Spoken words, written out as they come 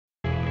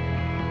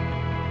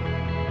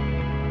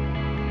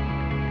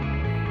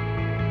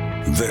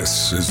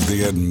This is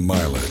the Ed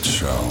Milet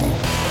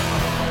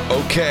Show.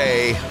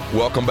 Okay,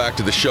 welcome back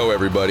to the show,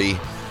 everybody.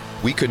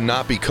 We could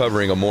not be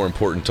covering a more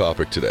important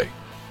topic today.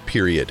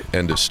 Period.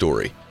 End of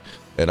story.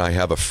 And I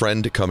have a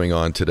friend coming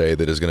on today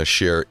that is going to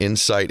share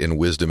insight and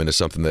wisdom into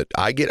something that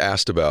I get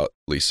asked about,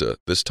 Lisa,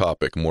 this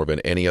topic more than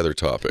any other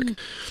topic,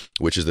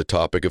 which is the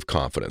topic of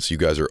confidence. You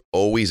guys are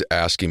always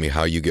asking me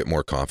how you get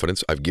more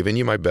confidence. I've given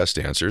you my best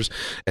answers,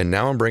 and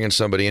now I'm bringing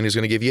somebody in who's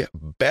going to give you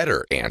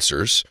better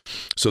answers.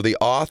 So the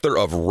author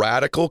of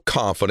Radical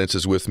Confidence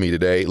is with me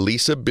today.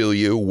 Lisa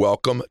Bilyeu,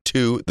 welcome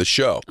to the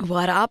show.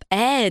 What up,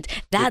 Ed?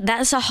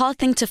 That's a hard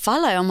thing to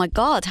follow. Oh my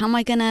God, how am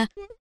I going to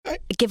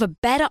give a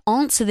better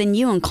answer than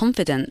you on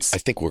confidence? I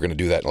think we're going to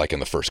do that like in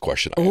the first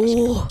question I ask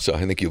you. So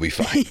I think you'll be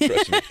fine.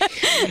 Trust me.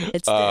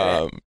 Let's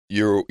do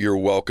it. You're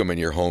welcome and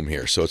you're home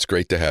here. So it's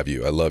great to have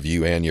you. I love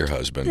you and your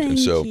husband. Thank and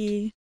so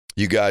you.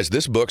 You guys,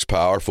 this book's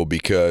powerful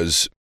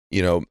because,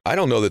 you know, I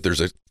don't know that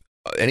there's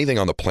anything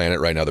on the planet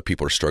right now that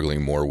people are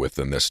struggling more with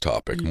than this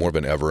topic, more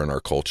than ever in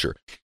our culture.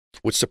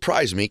 Which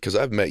surprised me because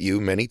I've met you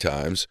many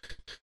times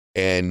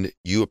and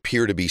you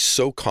appear to be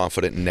so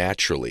confident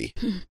naturally.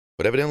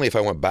 But evidently, if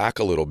I went back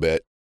a little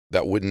bit,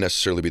 that wouldn't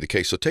necessarily be the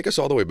case. So take us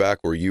all the way back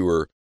where you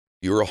were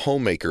a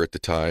homemaker at the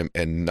time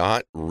and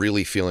not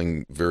really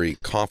feeling very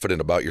confident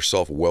about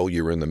yourself while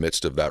you were in the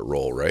midst of that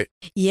role, right?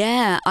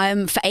 Yeah,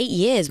 for 8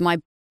 years,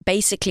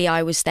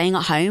 I was staying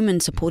at home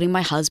and supporting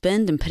my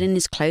husband and putting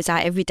his clothes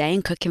out every day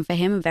and cooking for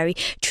him, a very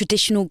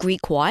traditional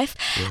Greek wife.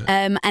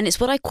 Yeah. And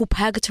it's what I call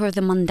purgatory of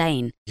the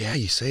mundane. Yeah,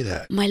 you say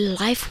that. My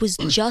life was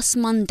just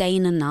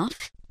mundane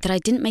enough that I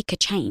didn't make a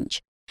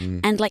change.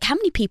 And like, how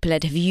many people,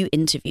 Ed, have you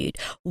interviewed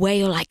where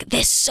you're like,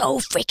 they're so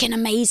freaking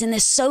amazing,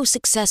 they're so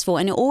successful,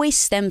 and it always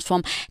stems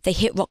from they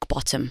hit rock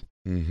bottom.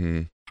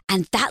 Mm-hmm.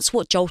 And that's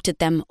what jolted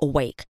them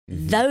awake.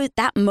 Though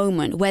that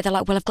moment where they're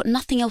like, well, I've got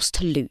nothing else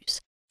to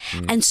lose.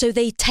 And so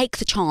they take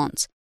the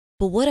chance.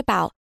 But what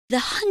about the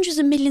hundreds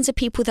of millions of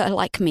people that are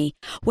like me,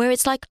 where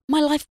it's like,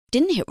 my life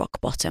didn't hit rock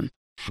bottom.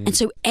 And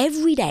so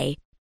every day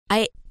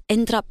I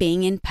ended up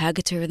being in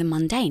purgatory of the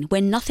mundane,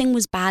 where nothing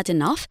was bad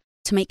enough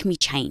to make me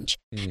change.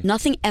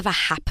 Nothing ever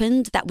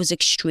happened that was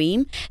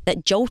extreme,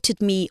 that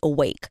jolted me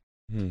awake.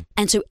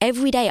 And so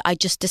every day I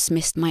just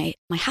dismissed my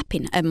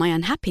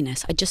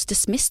unhappiness. I just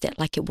dismissed it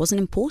like it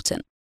wasn't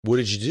important. What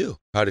did you do?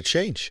 How did it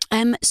change?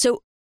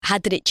 So how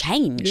did it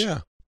change?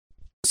 Yeah.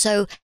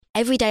 So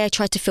every day I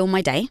tried to fill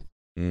my day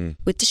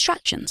with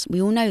distractions.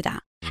 We all know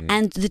that.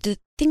 And the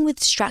thing with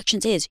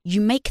distractions is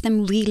you make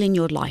them real in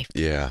your life.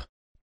 Yeah.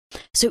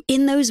 So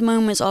in those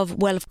moments of,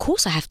 well, of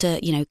course I have to,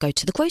 go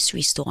to the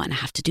grocery store and I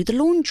have to do the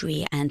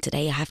laundry, and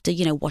today I have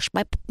to, wash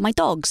my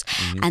dogs,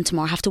 and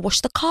tomorrow I have to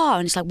wash the car.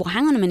 And it's like, well,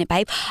 hang on a minute,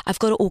 babe. I've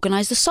got to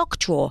organize the sock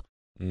drawer.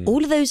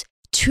 All of those,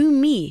 to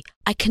me,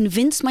 I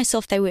convinced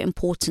myself they were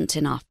important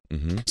enough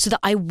so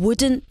that I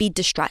wouldn't be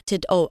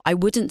distracted, or I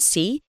wouldn't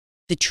see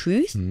the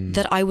truth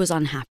that I was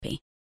unhappy.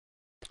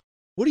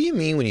 What do you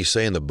mean when you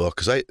say in the book?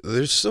 Because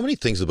there's so many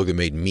things in the book that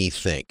made me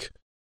think.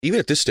 Even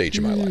at this stage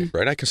of my life,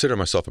 right? I consider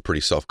myself a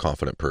pretty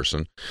self-confident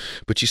person.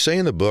 But you say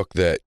in the book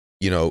that,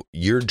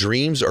 your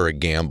dreams are a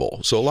gamble.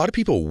 So a lot of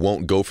people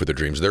won't go for their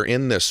dreams. They're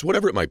in this,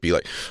 whatever it might be.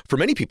 Like, for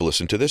many people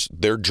listen to this,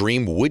 their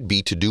dream would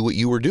be to do what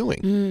you were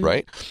doing,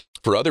 right?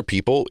 For other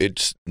people,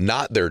 it's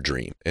not their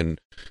dream.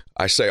 And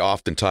I say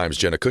oftentimes,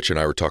 Jenna Kutcher and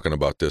I were talking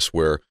about this,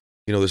 where,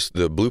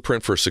 the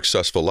blueprint for a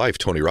successful life,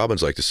 Tony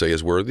Robbins like to say,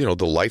 is where,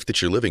 the life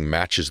that you're living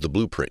matches the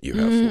blueprint you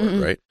have for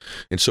it, right?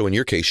 And so in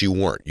your case, you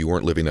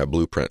weren't living that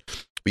blueprint.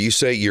 But you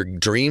say your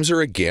dreams are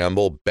a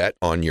gamble, bet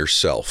on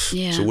yourself.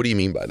 Yeah. So what do you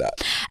mean by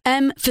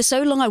that? For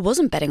so long, I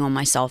wasn't betting on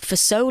myself. For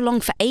so long,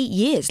 for 8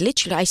 years,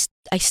 literally,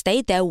 I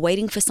stayed there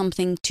waiting for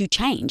something to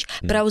change.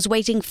 But I was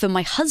waiting for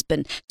my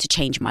husband to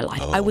change my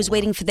life. I was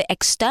waiting for the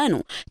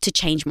external to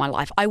change my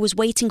life. I was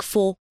waiting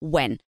for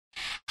when.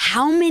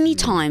 How many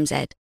times,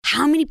 Ed,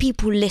 how many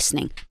people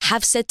listening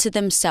have said to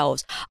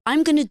themselves,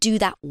 I'm going to do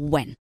that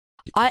when?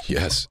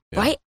 Yes. Yeah.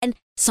 Right? And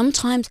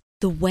sometimes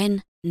the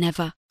when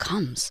never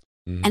comes.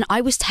 And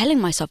I was telling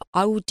myself,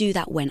 I will do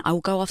that when. I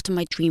will go after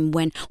my dream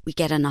when we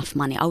get enough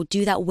money. I'll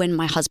do that when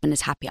my husband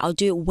is happy. I'll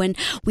do it when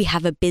we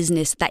have a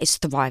business that is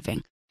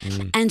thriving.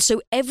 And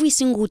so every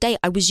single day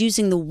I was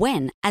using the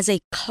when as a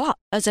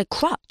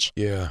crutch.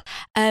 Yeah.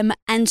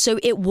 And so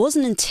it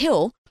wasn't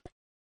until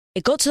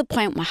it got to the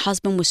point my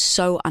husband was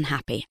so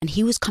unhappy, and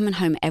he was coming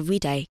home every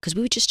day because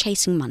we were just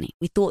chasing money.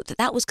 We thought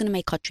that was going to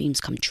make our dreams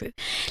come true.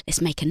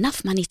 Let's make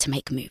enough money to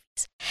make movies.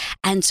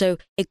 And so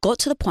it got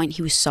to the point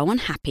he was so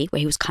unhappy where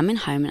he was coming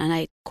home, and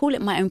I call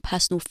it my own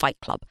personal fight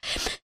club.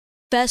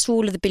 First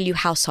rule of the Bilyeu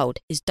household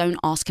is don't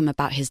ask him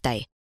about his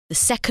day. The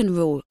second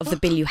rule of the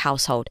Bilyeu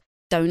household,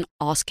 don't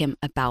ask him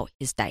about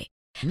his day.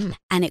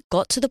 And it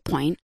got to the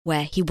point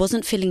where he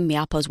wasn't filling me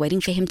up. I was waiting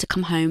for him to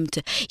come home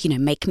to,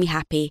 make me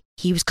happy.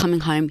 He was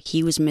coming home.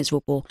 He was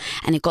miserable.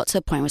 And it got to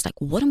the point where I was like,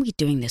 what are we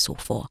doing this all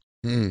for?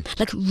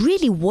 Like,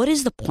 really, what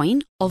is the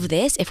point of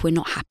this if we're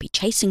not happy?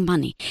 Chasing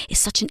money is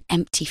such an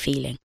empty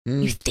feeling.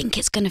 You think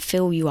it's going to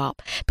fill you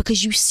up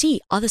because you see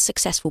other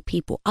successful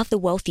people, other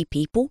wealthy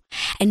people,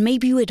 and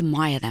maybe you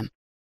admire them.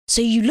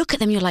 So you look at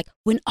them, you're like,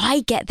 when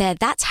I get there,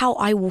 that's how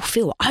I will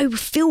feel. I will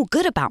feel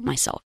good about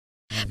myself.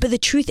 But the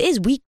truth is,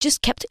 we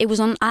just kept, it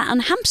was on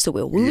a hamster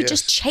wheel. We were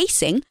just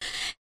chasing,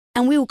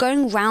 and we were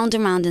going round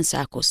and round in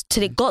circles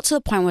till it got to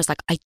the point where it's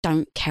like, I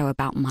don't care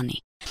about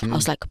money. I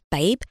was like,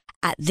 babe,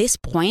 at this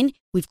point,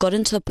 we've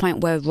gotten to the point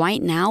where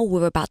right now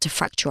we're about to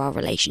fracture our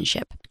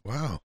relationship.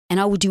 Wow. And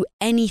I will do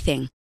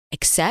anything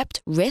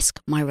except risk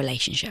my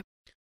relationship.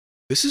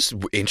 This is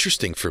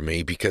interesting for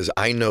me because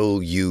I know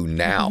you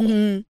now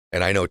and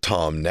I know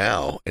Tom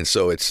now. And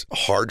so it's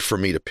hard for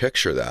me to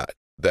picture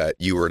that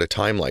you were at a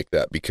time like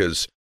that,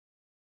 because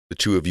the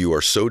two of you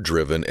are so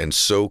driven and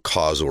so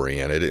cause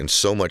oriented and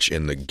so much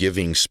in the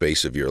giving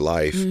space of your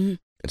life, and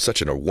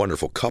such a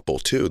wonderful couple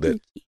too,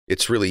 that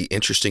it's really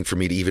interesting for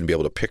me to even be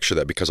able to picture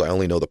that, because I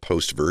only know the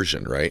post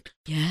version, right?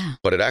 Yeah.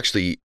 But it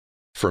actually,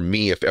 for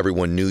me, if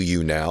everyone knew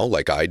you now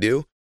like I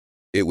do,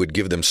 it would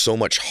give them so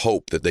much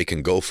hope that they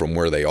can go from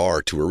where they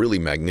are to a really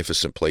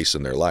magnificent place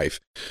in their life.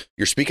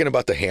 You're speaking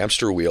about the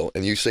hamster wheel,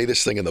 and you say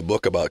this thing in the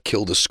book about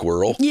kill the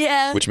squirrel,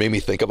 which made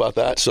me think about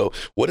that. So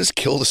what does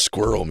kill the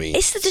squirrel mean?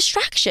 It's the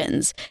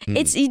distractions.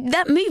 It's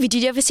that movie.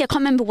 Did you ever see? I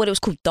can't remember what it was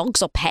called,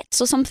 Dogs or Pets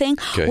or something,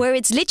 where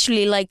it's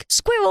literally like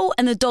squirrel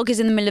and the dog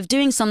is in the middle of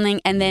doing something,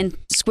 and then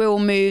squirrel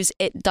moves,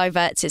 it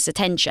diverts its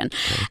attention.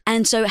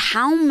 And so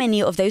how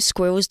many of those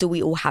squirrels do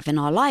we all have in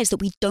our lives that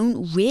we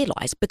don't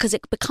realize, because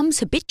it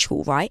becomes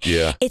habitual, right?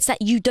 Yeah. It's that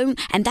you don't,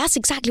 and that's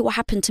exactly what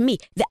happened to me.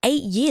 The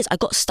 8 years I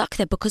got stuck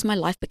there because my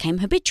life became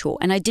habitual,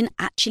 and I didn't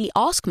actually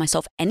ask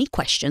myself any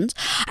questions.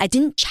 I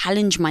didn't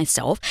challenge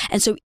myself.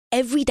 And so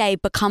every day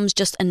becomes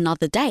just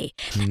another day.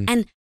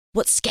 And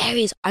what's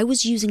scary is I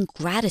was using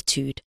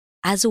gratitude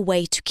as a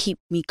way to keep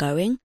me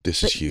going.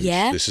 This is huge.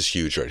 Yeah, this is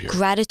huge right here.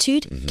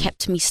 Gratitude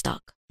kept me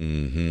stuck.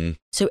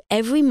 So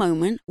every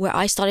moment where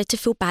I started to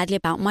feel badly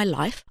about my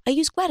life, I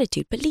used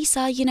gratitude. But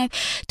Lisa, you know,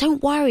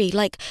 don't worry.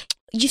 Like,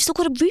 you've still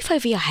got a roof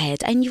over your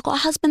head and you've got a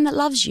husband that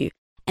loves you.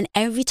 And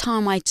every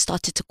time I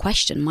started to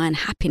question my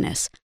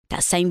unhappiness,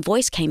 that same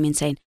voice came in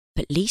saying,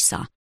 but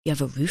Lisa, you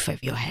have a roof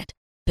over your head.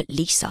 But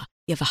Lisa,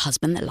 you have a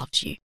husband that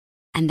loves you.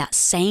 And that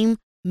same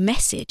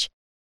message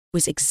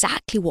was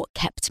exactly what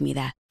kept me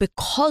there,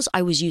 because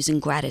I was using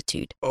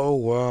gratitude. Oh,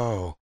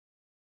 wow.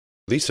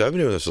 Lisa, I've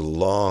been doing this a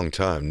long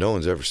time. No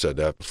one's ever said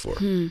that before.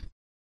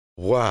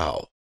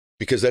 Wow.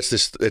 Because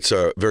it's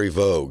a very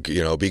vogue,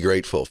 you know, be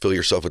grateful, fill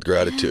yourself with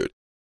gratitude.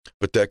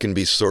 But that can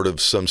be sort of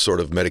some sort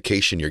of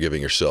medication you're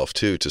giving yourself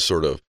too, to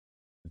sort of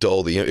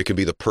dull it can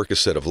be the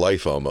Percocet of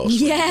life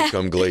almost. Yeah. You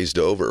become glazed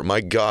over.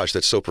 My gosh,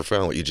 that's so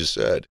profound what you just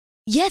said.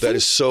 Yeah. That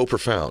is so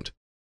profound.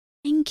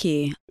 Thank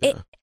you.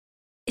 Yeah.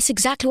 It's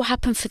exactly what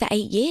happened for the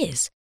 8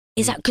 years.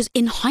 Is that because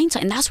in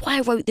hindsight, and that's why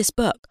I wrote this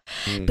book,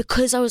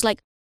 because I was like,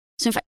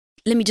 so in fact,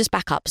 let me just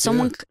back up.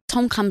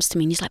 Tom comes to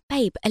me and he's like,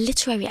 babe, a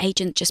literary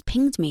agent just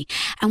pinged me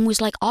and was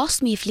like,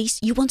 asked me if Lisa,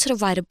 you wanted to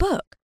write a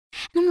book.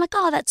 And I'm like,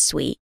 oh, that's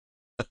sweet.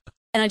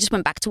 And I just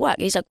went back to work.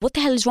 He's like, what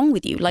the hell is wrong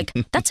with you? Like,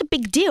 that's a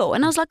big deal.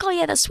 And I was like, oh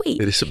yeah, that's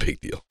sweet. It is a big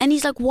deal. And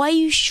he's like, why are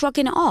you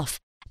shrugging it off?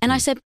 And I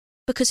said,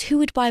 because who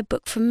would buy a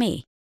book from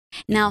me?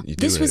 Now,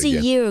 this was a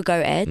year ago,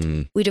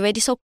 Ed. We'd already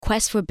sold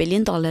Quest for $1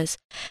 billion.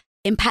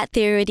 Impact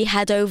Theory already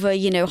had over,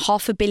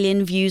 500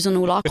 million views on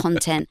all our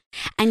content.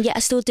 And yet I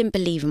still didn't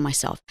believe in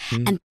myself.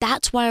 And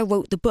that's why I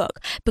wrote the book,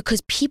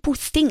 because people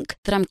think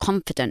that I'm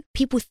confident.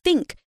 People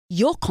think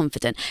you're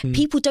confident.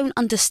 People don't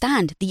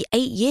understand the 8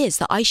 years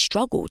that I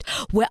struggled,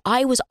 where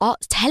I was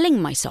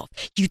telling myself,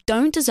 you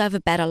don't deserve a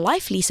better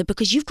life, Lisa,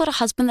 because you've got a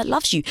husband that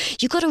loves you.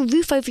 You've got a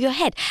roof over your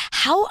head.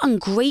 How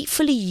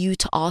ungrateful are you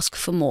to ask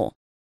for more?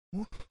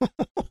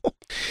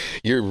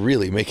 You're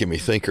really making me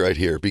think right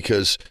here,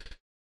 because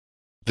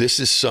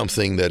this is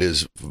something that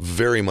is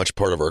very much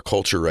part of our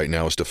culture right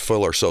now, is to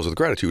fill ourselves with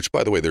gratitude, which,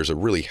 by the way, there's a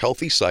really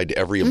healthy side to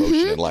every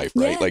emotion in life,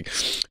 right? Yeah. Like,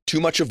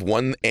 too much of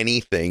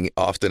anything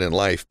often in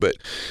life. But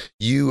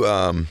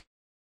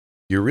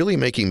you're really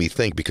making me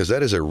think, because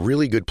that is a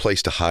really good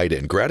place to hide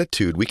in.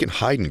 Gratitude, we can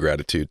hide in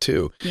gratitude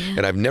too. Yeah.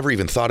 And I've never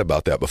even thought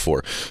about that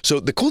before. So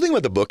the cool thing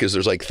about the book is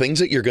there's like things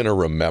that you're going to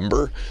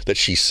remember that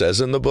she says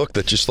in the book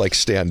that just like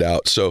stand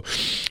out. So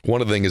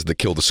one of the things is the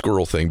kill the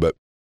squirrel thing, but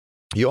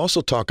you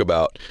also talk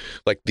about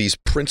like these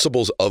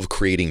principles of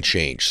creating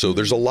change. So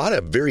there's a lot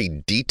of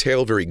very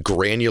detailed, very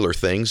granular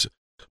things,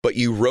 but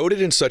you wrote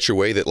it in such a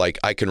way that like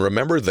I can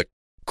remember the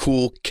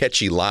cool,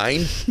 catchy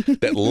line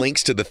that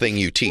links to the thing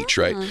you teach,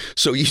 right?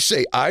 So you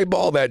say,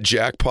 eyeball that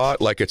jackpot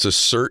like it's a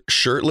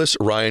shirtless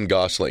Ryan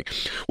Gosling,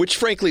 which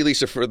frankly,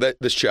 Lisa, for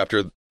this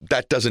chapter,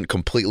 that doesn't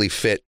completely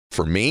fit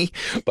for me,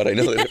 but I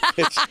know that it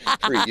fits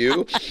for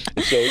you.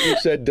 So you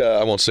said,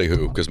 I won't say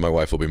who, because my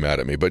wife will be mad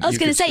at me. But I was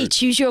going to say,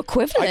 choose your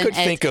equivalent. I could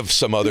think of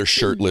some other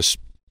shirtless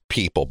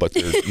people, but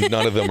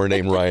none of them are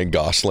named Ryan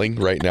Gosling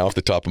right now off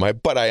the top of my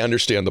head, but I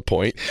understand the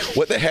point.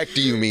 What the heck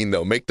do you mean,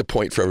 though? Make the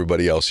point for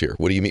everybody else here.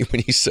 What do you mean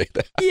when you say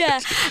that? Yeah.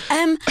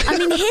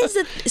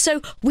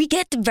 So we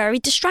get very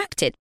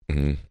distracted.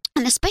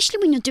 And especially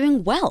when you're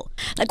doing well.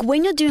 Like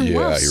when you're doing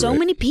well, so right.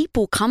 many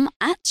people come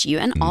at you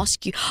and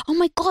ask you, oh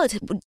my God,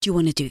 do you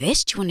want to do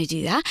this? Do you want to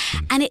do that?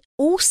 And it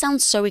all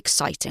sounds so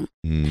exciting.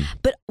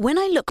 But when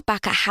I look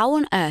back at how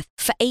on earth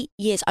for 8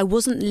 years I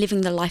wasn't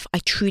living the life I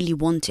truly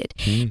wanted,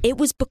 it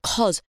was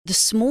because the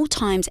small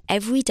times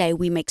every day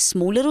we make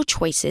small little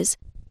choices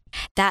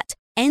that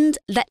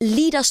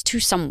lead us to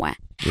somewhere.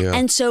 Yeah.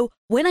 And so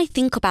when I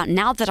think about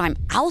now that I'm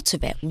out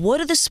of it, what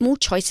are the small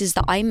choices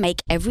that I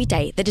make every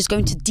day that is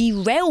going to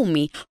derail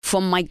me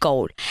from my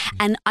goal?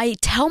 And I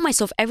tell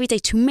myself every day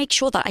to make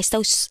sure that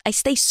I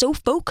stay so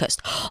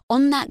focused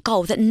on that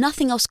goal that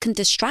nothing else can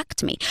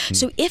distract me.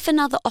 So if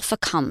another offer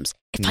comes,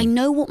 if I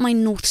know what my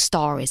North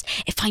Star is,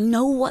 if I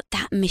know what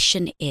that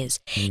mission is,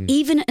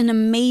 even an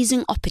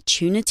amazing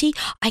opportunity,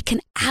 I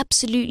can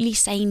absolutely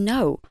say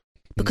no.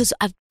 Because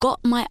I've got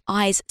my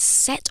eyes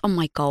set on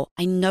my goal.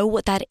 I know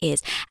what that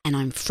is, and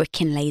I'm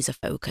freaking laser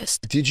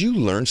focused. Did you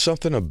learn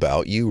something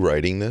about you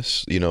writing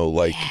this? You know,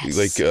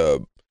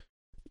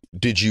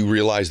 did you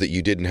realize that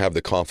you didn't have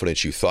the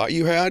confidence you thought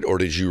you had, or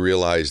did you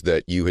realize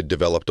that you had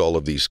developed all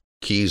of these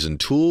keys and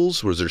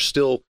tools? Was there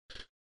still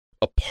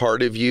a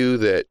part of you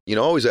that, I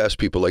always ask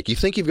people, like, you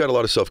think you've got a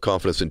lot of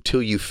self-confidence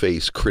until you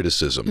face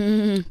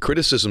criticism.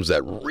 Criticism's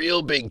that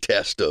real big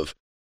test of,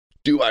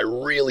 do I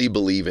really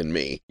believe in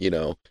me?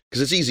 Because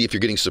it's easy if you're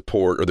getting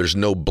support or there's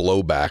no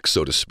blowback,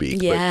 so to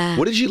speak. Yeah. But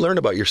what did you learn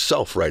about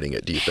yourself writing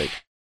it, do you think?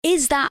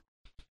 Is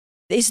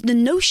the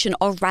notion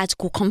of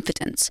radical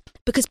confidence.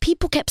 Because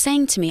people kept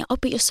saying to me, oh,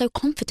 but you're so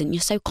confident. You're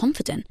so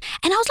confident.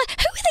 And I was like,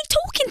 who are they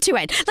talking to,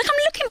 Ed? Like,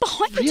 I'm looking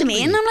behind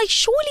me and I'm like,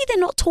 surely they're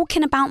not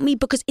talking about me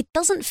because it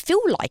doesn't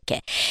feel like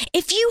it.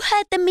 If you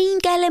heard the mean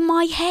girl in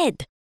my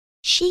head,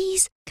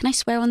 can I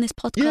swear on this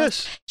podcast?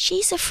 Yes.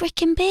 She's a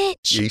freaking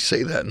bitch. You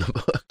say that in the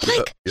book.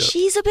 Like,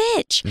 she's a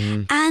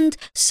bitch. And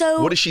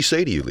so... What does she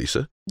say to you,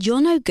 Lisa? You're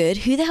no good.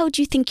 Who the hell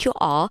do you think you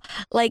are?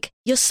 Like,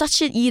 you're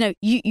such a,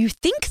 you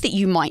think that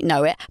you might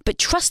know it, but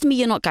trust me,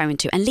 you're not going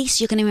to. And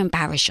Lisa, you're going to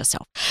embarrass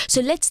yourself.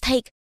 So let's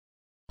take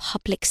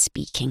public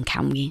speaking,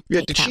 can we?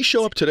 Yeah, did she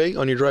show up today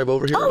on your drive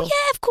over here? Oh,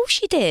 yeah, of course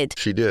she did.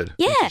 She did?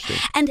 Yeah.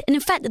 And in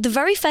fact, the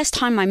very first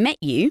time I met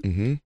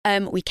you,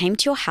 we came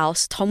to your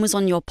house. Tom was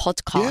on your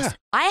podcast. Yeah.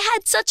 I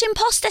had such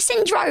imposter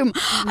syndrome.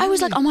 I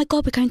was like, oh my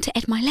God, we're going to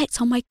Ed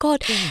Milet's. Oh my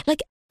God.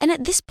 Like, and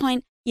at this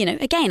point,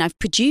 again, I've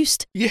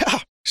produced. Yeah,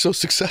 so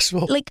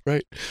successful. Like,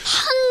 right.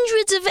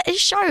 Hundreds of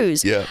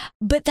shows. Yeah.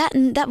 But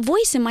that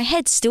voice in my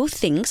head still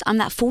thinks I'm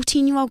that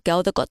 14-year-old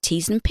girl that got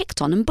teased and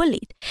picked on and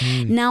bullied.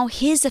 Now,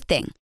 here's the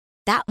thing.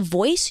 That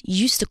voice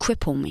used to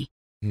cripple me.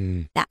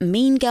 That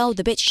mean girl,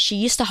 the bitch, she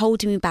used to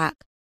hold me back.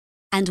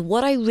 And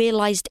what I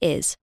realized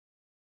is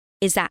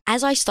that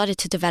as I started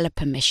to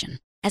develop a mission,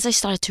 as I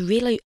started to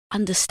really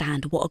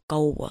understand what a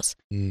goal was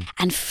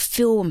and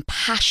feel and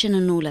passion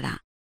and all of that,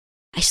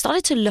 I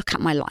started to look at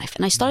my life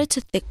and I started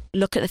to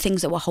look at the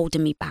things that were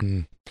holding me back.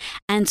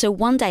 And so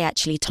one day,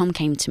 actually, Tom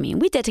came to me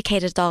and we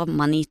dedicated our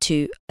money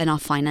and our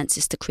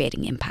finances to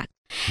creating impact.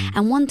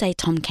 And one day,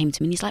 Tom came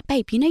to me and he's like,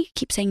 babe, you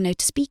keep saying no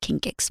to speaking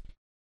gigs.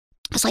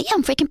 I was like, yeah,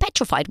 I'm freaking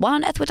petrified. Why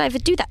on earth would I ever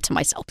do that to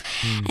myself?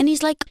 And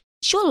he's like,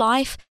 it's your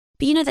life,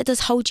 but that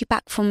does hold you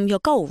back from your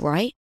goal,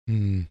 right?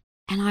 And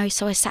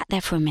so I sat there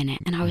for a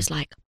minute and I was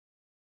like,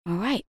 all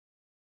right,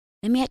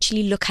 let me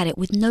actually look at it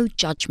with no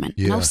judgment.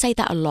 Yeah. And I'll say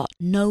that a lot,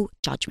 no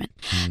judgment.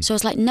 So I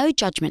was like, no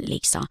judgment,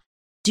 Lisa.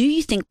 Do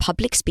you think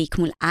public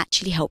speaking will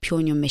actually help you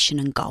on your mission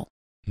and goal?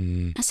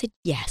 I said,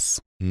 yes.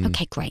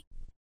 Okay, great.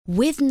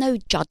 With no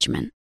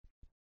judgment,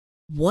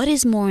 what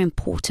is more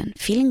important,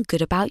 feeling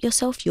good about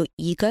yourself, your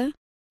ego,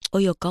 or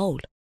your goal?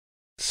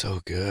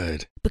 So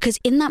good. Because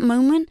in that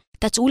moment,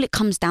 that's all it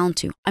comes down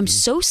to. I'm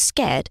so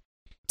scared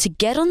to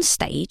get on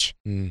stage.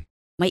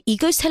 My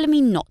ego's telling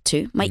me not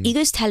to. My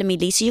ego's telling me,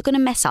 Lisa, you're going to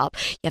mess up.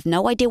 You have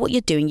no idea what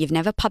you're doing. You've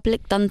never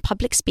done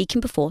public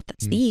speaking before.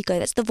 That's the ego.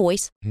 That's the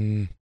voice.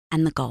 And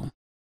the goal.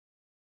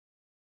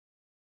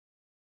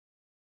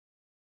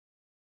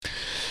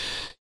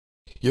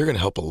 You're going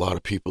to help a lot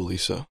of people,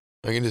 Lisa.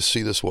 I can just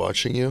see this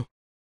watching you.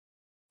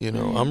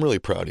 I'm really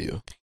proud of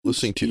you.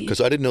 Listening to you,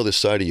 because I didn't know this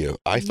side of you.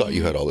 I thought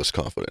you had all this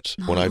confidence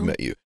when I met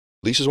you.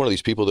 Lisa's one of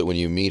these people that when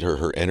you meet her,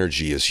 her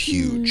energy is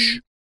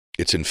huge.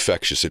 It's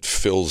infectious.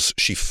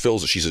 She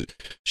fills it.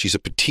 She's a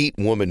petite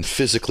woman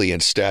physically in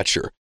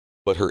stature,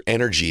 but her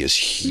energy is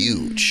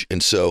huge.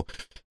 And so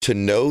to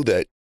know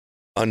that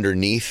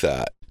underneath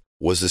that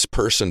was this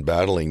person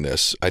battling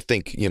this, I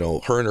think,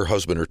 her and her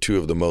husband are two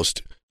of the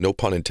most, no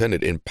pun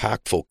intended,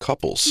 impactful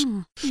couples,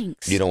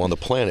 on the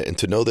planet. And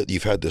to know that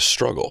you've had this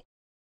struggle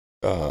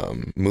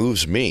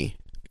moves me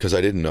because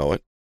I didn't know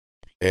it.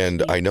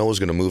 And I know is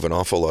going to move an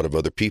awful lot of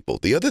other people.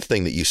 The other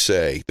thing that you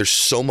say, there's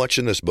so much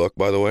in this book,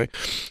 by the way,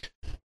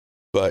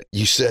 but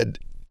you said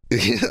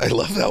I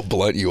love how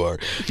blunt you are.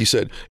 You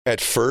said, at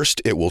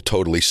first, it will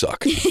totally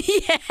suck.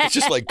 It's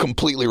just like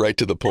completely right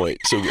to the point.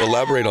 So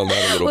elaborate on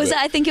that a little bit.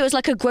 I think it was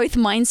like a growth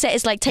mindset.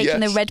 It's like taking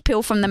the red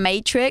pill from the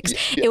Matrix.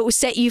 It will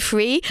set you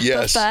free.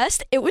 But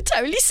first, it would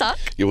totally suck.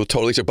 It will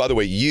totally suck. By the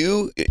way,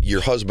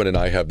 your husband and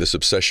I have this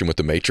obsession with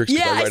the Matrix.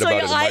 Yeah, I saw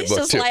your eyes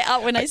just light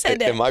up when I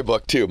said it. In my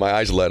book too, my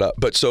eyes lit up.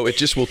 But so it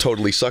just will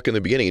totally suck in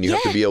the beginning, and you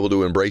have to be able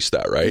to embrace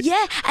that, right?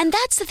 Yeah, and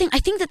that's the thing. I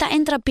think that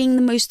ended up being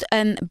the most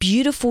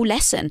beautiful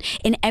lesson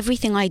in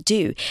everything I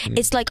do.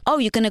 It's like, oh,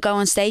 you're going to go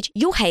on stage,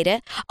 you'll hate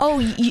it. Oh,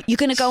 you're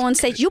going to go on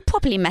stage, you'll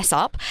probably mess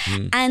up.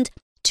 And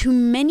to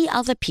many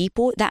other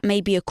people, that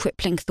may be a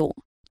crippling thought.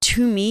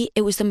 To me,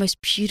 it was the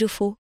most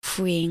beautiful,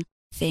 freeing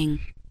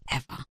thing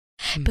ever.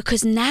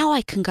 Because now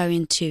I can go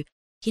into,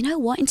 you know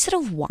what, instead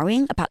of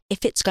worrying about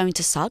if it's going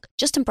to suck,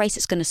 just embrace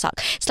it's going to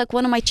suck. It's like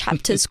one of my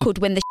chapters called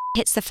When the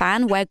Hits the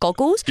Fan, wear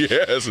goggles.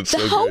 Yes, it's so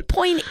good. The whole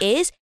point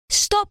is,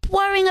 stop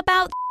worrying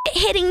about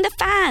hitting the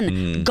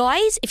fan.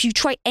 Guys, if you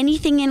try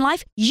anything in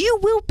life, you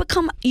will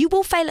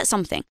fail at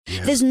something.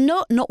 There's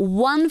not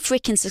one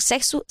freaking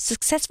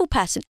successful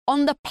person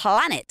on the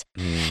planet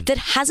that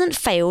hasn't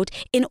failed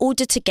in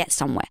order to get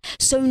somewhere.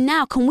 So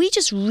now, can we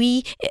just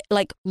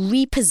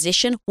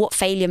reposition what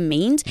failure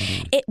means?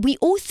 We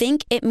all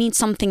think it means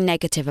something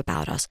negative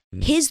about us.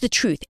 Here's the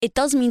truth. It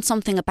does mean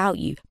something about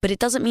you, but it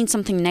doesn't mean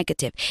something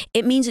negative.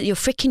 It means that you're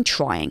freaking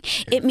trying.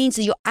 It means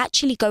that you're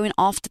actually going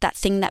after that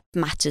thing that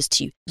matters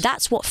to you.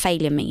 That's what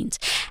failure means.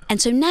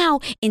 And so now,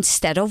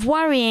 instead of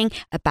worrying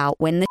about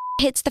when the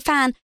hits the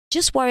fan,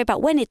 just worry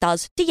about when it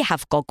does. Do you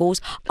have goggles?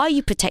 Are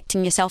you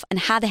protecting yourself? And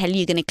how the hell are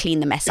you going to clean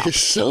the mess up? It's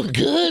so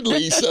good,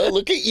 Lisa.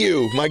 Look at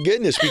you. My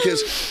goodness.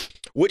 Because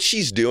what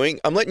she's doing,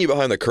 I'm letting you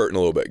behind the curtain a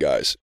little bit,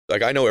 guys.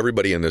 Like, I know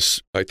everybody in this,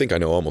 I think I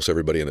know almost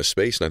everybody in this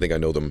space, and I think I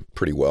know them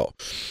pretty well.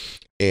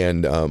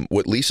 And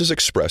what Lisa's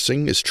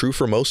expressing is true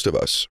for most of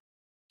us.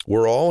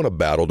 We're all in a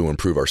battle to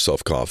improve our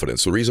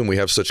self-confidence. The reason we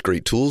have such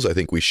great tools, I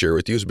think we share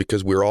with you, is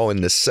because we're all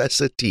in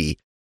necessity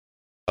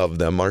of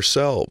them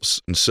ourselves.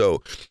 And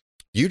so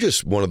you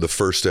just one of the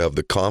first to have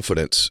the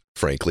confidence,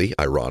 frankly,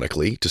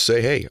 ironically, to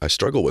say, hey, I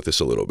struggle with this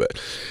a little bit.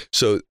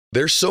 So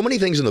there's so many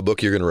things in the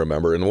book you're going to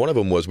remember. And one of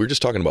them was, we were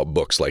just talking about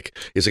books, like,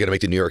 is it going to make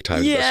the New York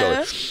Times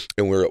bestseller?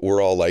 And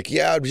we're all like,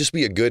 yeah, it'd just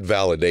be a good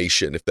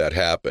validation if that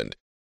happened.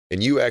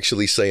 And you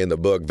actually say in the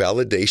book,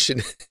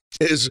 validation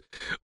is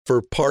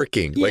for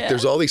parking. Like,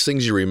 there's all these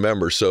things you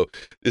remember. So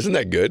isn't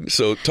that good?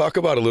 So talk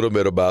about a little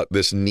bit about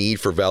this need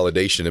for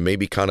validation and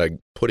maybe kind of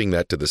putting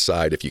that to the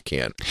side if you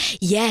can.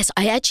 Yes,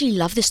 I actually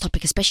love this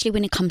topic, especially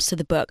when it comes to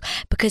the book,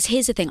 because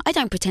here's the thing. I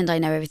don't pretend I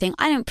know everything.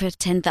 I don't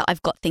pretend that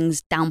I've got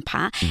things down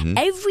pat.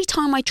 Every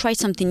time I try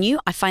something new,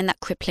 I find that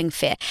crippling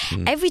fear.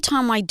 Every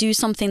time I do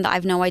something that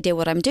I've no idea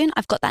what I'm doing,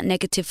 I've got that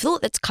negative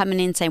thought that's coming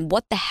in saying,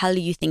 what the hell are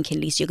you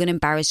thinking, Lisa? You're going to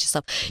embarrass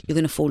yourself. You're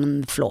going to fall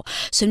on the floor.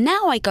 So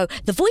now I go,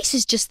 the voice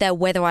is just there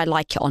whether I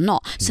like it or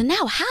not. So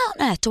now how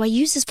on earth do I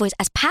use this voice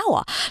as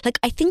power? Like,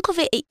 I think of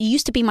it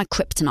used to be my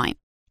kryptonite.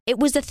 It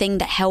was the thing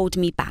that held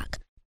me back.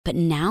 But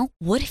now,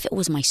 what if it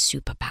was my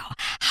superpower?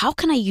 How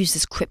can I use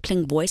this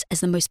crippling voice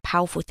as the most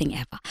powerful thing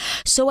ever?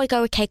 So I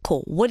go, okay,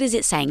 cool. What is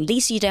it saying?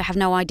 Lisa, you don't have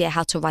no idea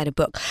how to write a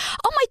book.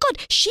 Oh my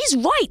God, she's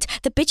right.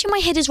 The bitch in my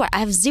head is right. I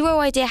have zero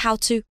idea how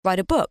to write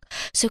a book.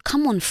 So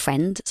come on,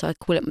 friend. So I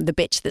call it the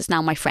bitch that's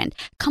now my friend.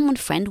 Come on,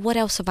 friend. What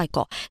else have I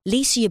got?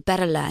 Lisa, you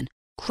better learn.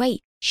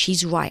 Great.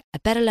 She's right. I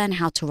better learn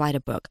how to write a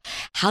book.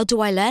 How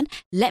do I learn?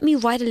 Let me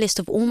write a list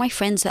of all my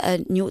friends that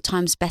are New York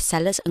Times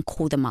bestsellers and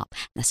call them up.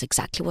 And that's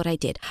exactly what I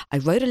did. I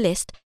wrote a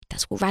list.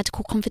 That's what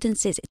radical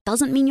confidence is. It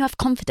doesn't mean you have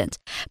confidence,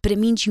 but it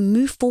means you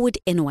move forward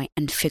in a way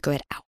and figure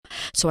it out.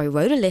 So I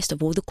wrote a list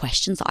of all the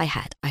questions that I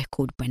had. I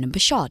called Brendan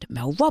Burchard,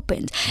 Mel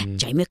Robbins,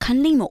 Jamie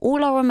Kanlima,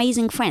 all our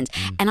amazing friends.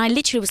 And I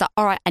literally was like,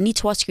 all right, I need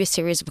to ask you a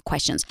series of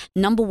questions.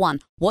 Number one,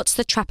 what's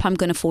the trap I'm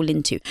going to fall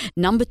into?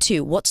 Number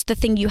two, what's the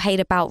thing you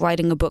hate about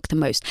writing a book the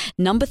most?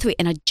 Number three,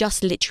 and I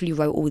just literally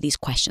wrote all these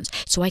questions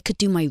so I could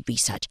do my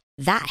research.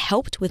 That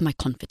helped with my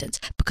confidence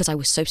because I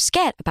was so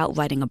scared about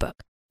writing a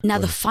book. Now,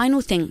 the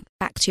final thing,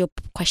 back to your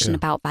question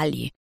about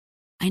value,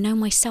 I know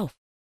myself,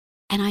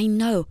 and I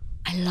know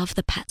I love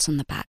the pats on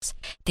the backs.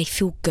 They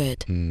feel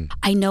good.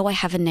 I know I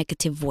have a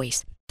negative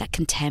voice that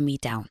can tear me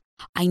down.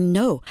 I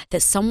know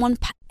that someone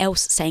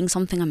else saying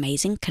something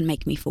amazing can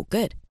make me feel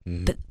good.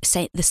 But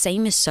the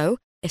same is so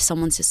if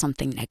someone says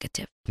something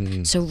negative.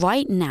 So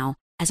right now,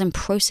 as I'm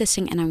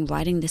processing and I'm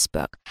writing this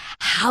book,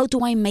 how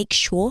do I make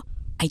sure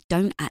I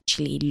don't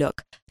actually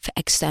look for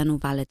external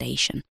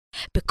validation?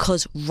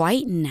 Because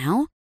right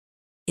now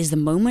is the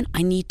moment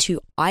I need to,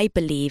 I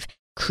believe,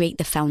 create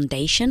the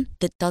foundation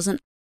that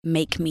doesn't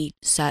make me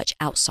search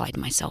outside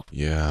myself.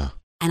 Yeah.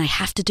 And I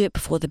have to do it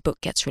before the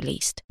book gets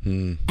released.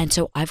 And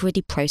so I've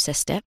already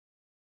processed it.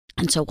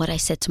 And so what I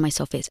said to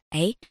myself is,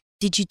 A,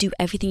 did you do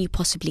everything you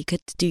possibly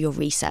could to do your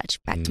research?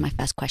 Back to my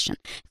first question.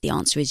 The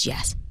answer is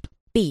yes.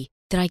 B,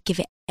 did I give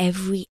it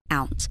every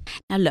ounce?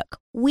 Now look,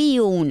 we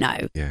all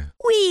know.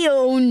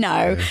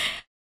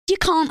 You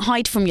can't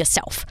hide from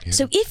yourself.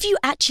 So if you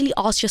actually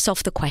ask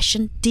yourself the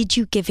question, did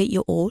you give it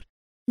your all?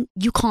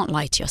 you can't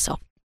lie to yourself.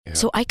 Yeah.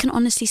 So I can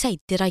honestly say,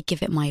 did I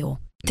give it my all?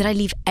 Did I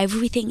leave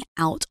everything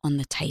out on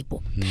the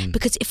table?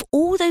 Because if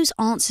all those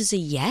answers are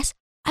yes,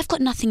 I've got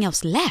nothing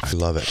else left. I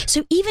love it.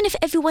 So even if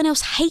everyone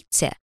else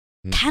hates it,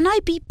 can I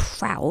be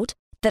proud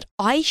that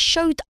I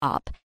showed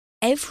up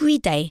every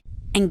day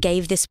and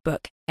gave this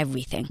book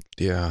everything?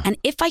 Yeah. And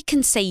if I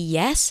can say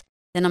yes,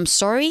 then I'm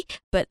sorry,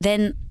 but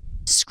then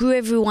screw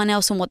everyone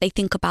else on what they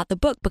think about the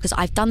book, because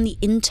I've done the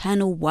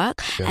internal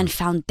work and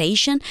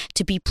foundation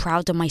to be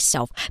proud of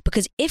myself.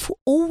 Because if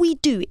all we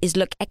do is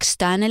look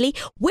externally,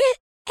 we're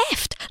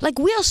effed. Like,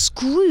 we are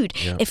screwed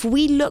if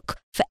we look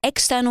for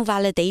external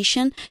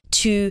validation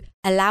to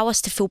allow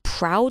us to feel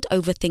proud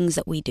over things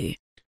that we do.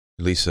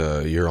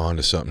 Lisa, you're on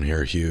to something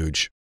here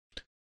huge.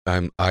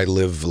 I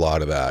live a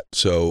lot of that.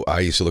 So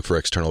I used to look for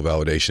external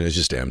validation. It's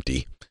just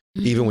empty.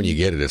 Even when you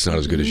get it, it's not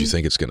as good as you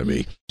think it's going to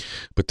be.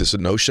 But this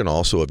notion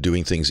also of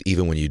doing things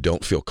even when you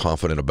don't feel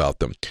confident about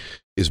them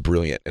is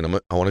brilliant.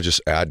 And I want to just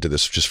add to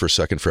this just for a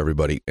second for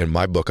everybody. In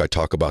my book, I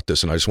talk about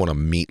this, and I just want to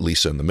meet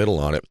Lisa in the middle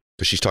on it,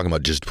 because she's talking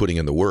about just putting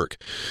in the work.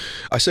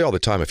 I say all the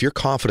time, if your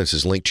confidence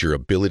is linked to your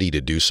ability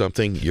to do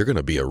something, you're going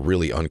to be a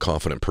really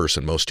unconfident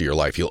person most of your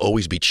life. You'll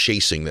always be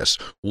chasing this.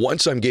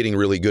 Once I'm getting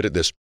really good at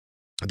this,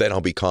 then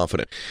I'll be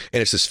confident.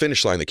 And it's this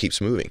finish line that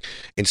keeps moving.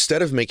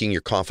 Instead of making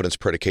your confidence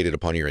predicated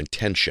upon your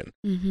intention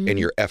and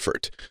your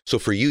effort. So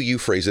for you, you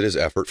phrase it as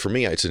effort. For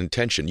me, it's an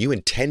intention. You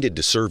intended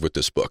to serve with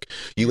this book.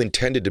 You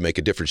intended to make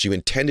a difference. You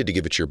intended to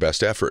give it your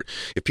best effort.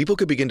 If people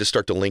could begin to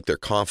start to link their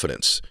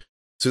confidence.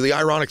 So the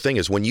ironic thing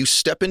is, when you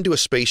step into a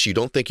space you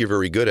don't think you're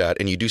very good at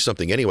and you do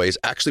something anyway, is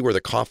actually where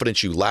the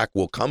confidence you lack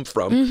will come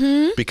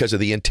from because of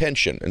the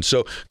intention. And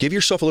so give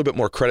yourself a little bit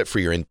more credit for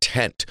your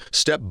intent.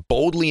 Step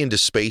boldly into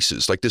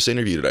spaces like this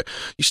interview today.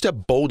 You step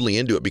boldly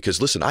into it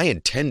because, listen, I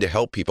intend to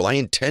help people. I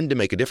intend to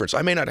make a difference.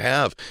 I may not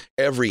have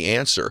every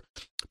answer,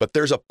 but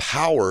there's a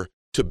power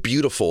to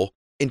beautiful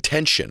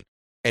intention.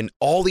 And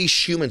all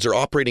these humans are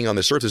operating on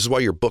this earth. This is why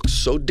your book's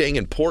so dang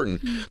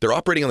important. They're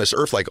operating on this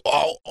earth like,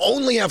 I'll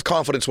only have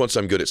confidence once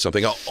I'm good at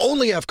something. I'll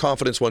only have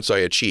confidence once I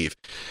achieve.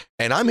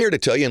 And I'm here to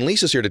tell you, and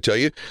Lisa's here to tell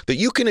you, that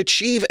you can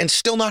achieve and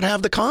still not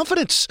have the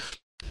confidence.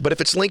 But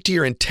if it's linked to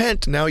your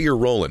intent, now you're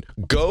rolling.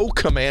 Go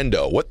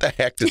commando. What the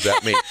heck does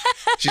that mean?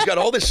 She's got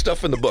all this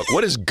stuff in the book.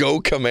 What is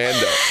go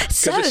commando?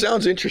 Because it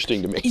sounds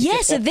interesting to me. Yeah,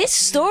 so this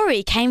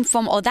story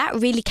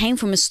really came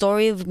from a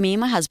story of me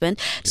and my husband.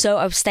 So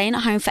I was staying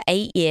at home for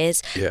 8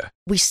 years. Yeah.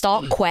 We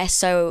start Quest.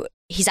 So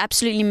he's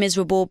absolutely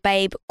miserable.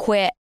 Babe,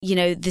 quit.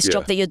 This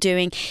job that you're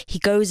doing. He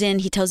goes in,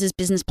 he tells his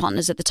business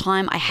partners at the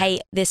time, I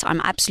hate this,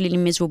 I'm absolutely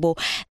miserable.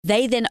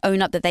 They then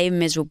own up that they're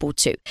miserable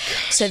too.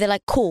 So they're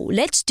like, cool,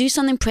 let's do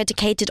something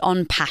predicated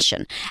on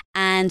passion.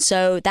 And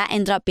so that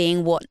ended up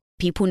being what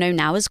people know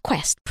now as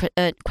Quest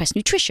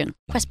Nutrition,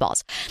 Quest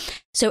bars.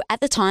 So at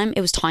the time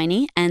it was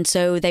tiny. And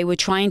so they were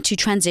trying to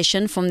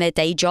transition from their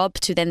day job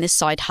to then this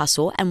side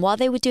hustle. And while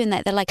they were doing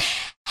that, they're like,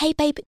 hey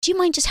babe, do you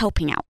mind just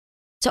helping out?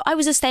 So I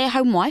was a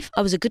stay-at-home wife.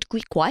 I was a good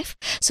Greek wife.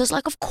 So I was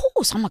like, of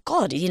course. Oh my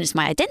God, it's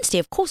my identity.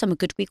 Of course, I'm a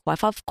good Greek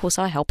wife. Of course,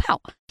 I help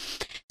out.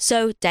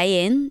 So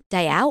day in,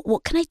 day out,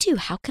 what can I do?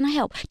 How can I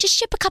help? Just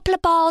ship a couple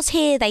of bars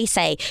here, they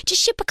say.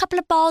 Just ship a couple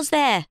of bars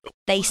there,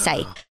 they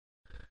say.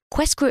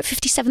 Quest grew at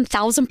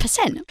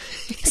 57,000%.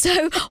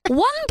 So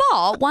one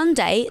bar one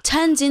day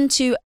turns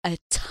into a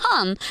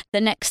ton the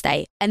next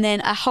day, and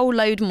then a whole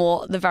load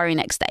more the very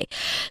next day.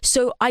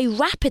 So I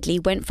rapidly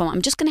went from,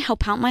 I'm just going to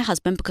help out my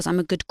husband because I'm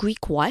a good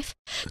Greek wife,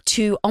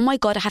 to, oh my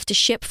God, I have to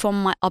ship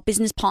from our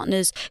business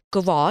partner's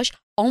garage.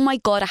 Oh my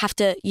God, I have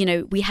to,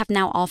 we have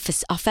now our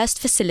first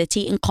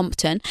facility in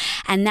Compton,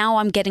 and now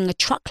I'm getting a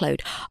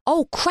truckload.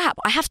 Oh crap,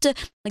 I have to,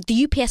 like,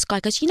 the UPS guy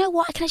goes, you know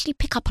what, I can actually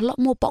pick up a lot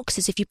more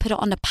boxes if you put it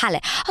on a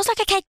pallet. I was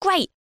like, okay,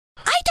 great.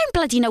 I don't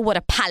bloody know what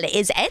a pallet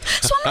is, Ed.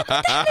 So I'm like,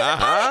 what the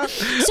hell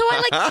is a pallet? So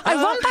I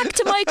run back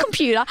to my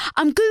computer.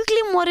 I'm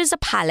Googling what is a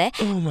pallet.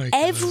 Oh my God.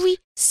 Every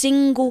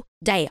single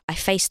day I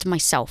faced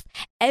myself.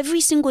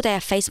 Every single day I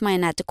faced my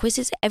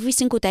inadequacies. Every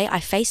single day I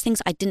faced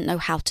things I didn't know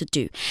how to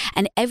do.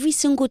 And every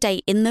single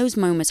day in those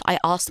moments, I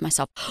asked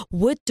myself,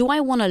 do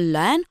I want to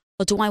learn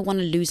or do I want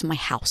to lose my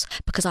house?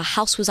 Because our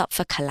house was up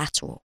for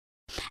collateral.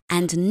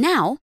 And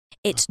now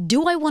it's,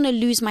 do I want to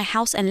lose my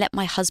house and let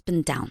my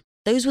husband down?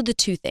 Those were the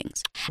two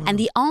things. Wow. And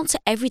the answer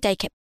every day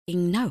kept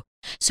being no.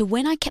 So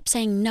when I kept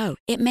saying no,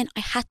 it meant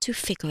I had to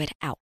figure it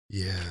out.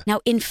 Yeah.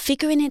 Now, in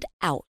figuring it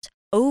out,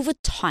 over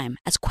time,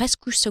 as Quest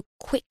grew so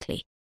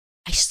quickly,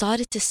 I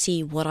started to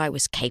see what I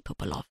was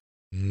capable of.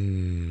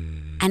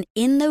 And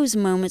in those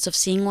moments of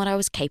seeing what I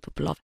was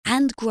capable of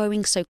and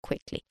growing so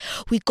quickly,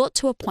 we got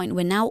to a point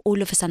where now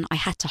all of a sudden I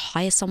had to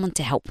hire someone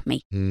to help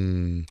me.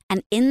 And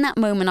in that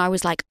moment, I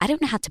was like, I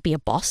don't know how to be a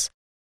boss,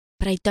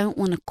 but I don't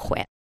want to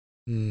quit.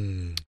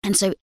 And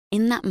so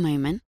in that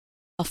moment,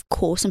 of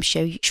course, I'm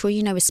sure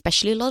you know,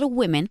 especially a lot of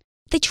women,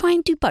 they try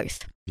and do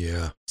both.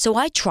 Yeah. So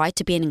I tried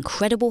to be an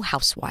incredible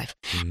housewife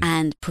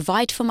and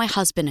provide for my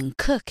husband and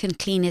cook and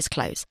clean his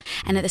clothes.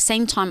 And at the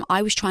same time,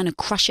 I was trying to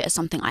crush it at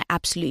something I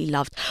absolutely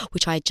loved,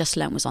 which I had just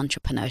learned was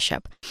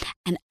entrepreneurship.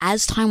 And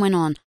as time went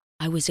on,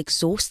 I was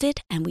exhausted.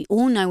 And we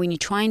all know when you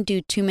try and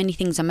do too many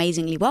things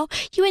amazingly well,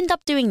 you end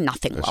up doing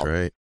nothing That's well.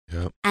 right.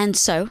 Yep. And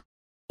so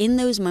in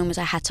those moments,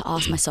 I had to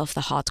ask myself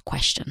the hard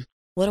question.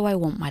 What do I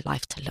want my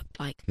life to look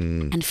like?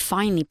 And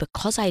finally,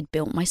 because I had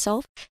built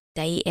myself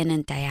day in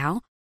and day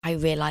out, I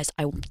realized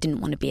I didn't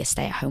want to be a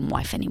stay-at-home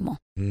wife anymore.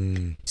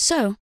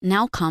 So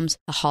now comes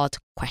the hard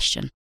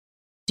question.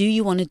 Do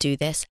you want to do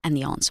this? And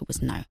the answer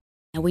was no.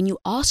 Now, when you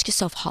ask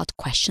yourself hard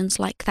questions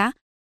like that,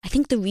 I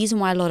think the reason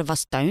why a lot of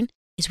us don't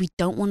is we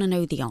don't want to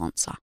know the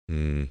answer.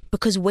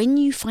 Because when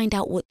you find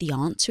out what the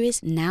answer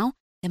is, now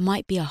there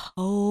might be a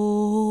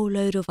whole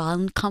load of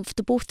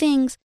uncomfortable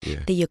things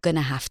that you're going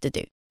to have to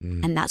do.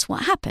 And that's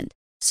what happened.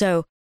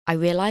 So I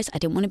realized I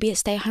didn't want to be a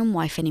stay-at-home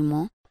wife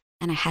anymore.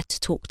 And I had to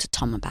talk to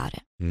Tom about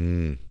it.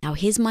 Now,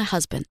 here's my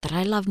husband that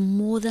I love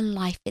more than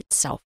life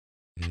itself.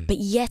 But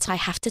yet I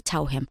have to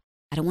tell him,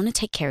 I don't want to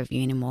take care of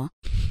you anymore.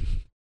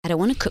 I don't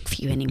want to cook for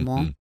you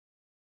anymore.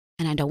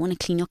 And I don't want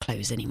to clean your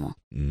clothes anymore.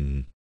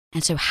 And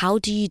so how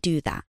do you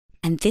do that?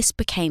 And this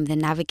became the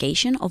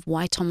navigation of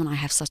why Tom and I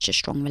have such a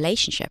strong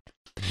relationship.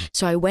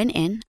 So I went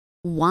in,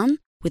 one,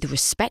 with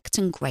respect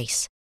and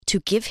grace to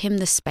give him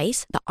the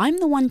space that I'm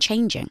the one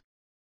changing.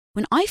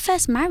 When I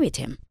first married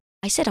him,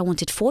 I said I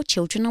wanted 4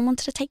 children. I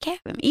wanted to take care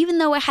of him. Even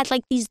though I had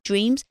like these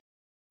dreams,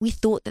 we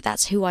thought that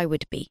that's who I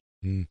would be.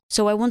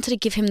 So I wanted to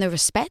give him the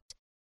respect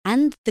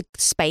and the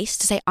space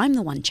to say, I'm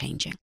the one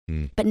changing.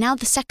 But now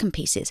the second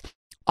piece is,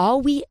 are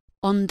we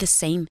on the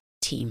same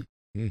team?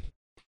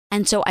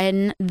 And so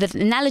the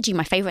analogy,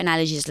 my favorite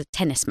analogy is the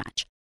tennis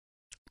match.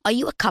 Are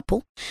you a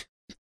couple?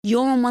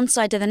 You're on one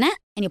side of the net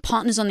and your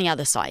partner's on the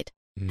other side.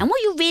 And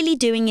what you're really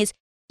doing is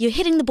you're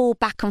hitting the ball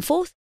back and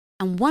forth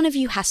and one of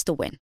you has to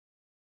win.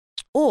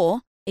 Or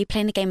are you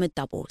playing a game of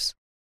doubles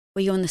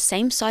where you're on the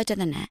same side of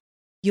the net,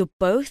 you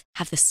both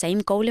have the same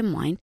goal in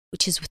mind,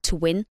 which is to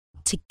win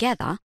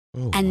together.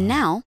 And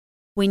now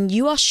when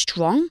you are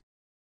strong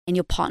and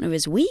your partner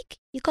is weak,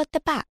 you got the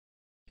back.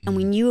 And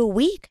when you are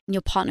weak and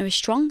your partner is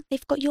strong,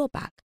 they've got your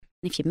back.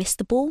 And if you miss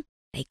the ball,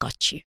 they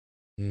got you.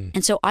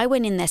 And so I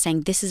went in there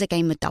saying, this is a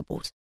game of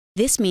doubles.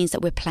 This means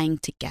that we're playing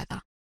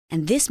together.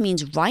 And this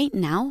means right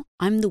now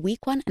I'm the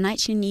weak one and I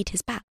actually need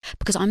his back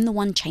because I'm the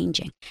one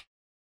changing.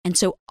 And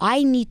so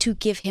I need to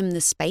give him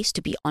the space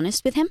to be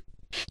honest with him,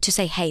 to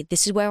say, hey,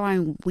 this is where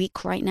I'm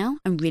weak right now.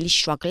 I'm really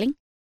struggling.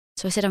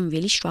 So I said, I'm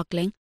really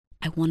struggling.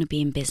 I want to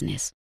be in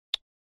business.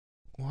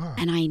 Wow.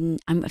 And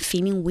I'm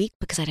feeling weak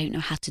because I don't know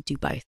how to do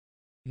both.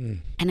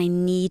 And I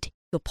need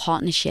your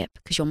partnership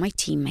because you're my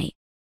teammate.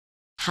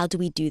 How do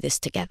we do this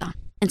together?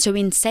 And so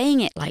in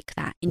saying it like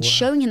that, in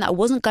showing him that I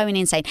wasn't going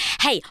in saying,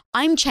 hey,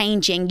 I'm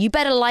changing, you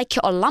better like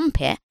it or lump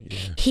it.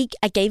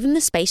 I gave him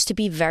the space to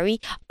be very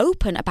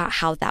open about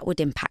how that would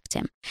impact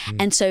him.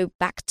 And so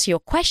back to your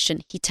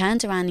question, he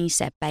turned around and he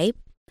said, babe,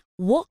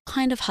 what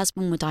kind of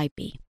husband would I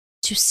be?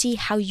 To see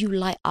how you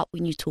light up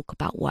when you talk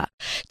about work,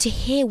 to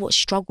hear what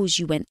struggles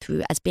you went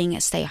through as being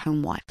a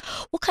stay-at-home wife.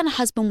 What kind of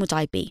husband would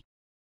I be?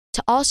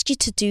 To ask you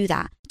to do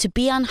that, to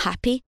be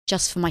unhappy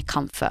just for my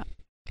comfort.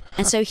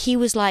 And so he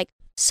was like,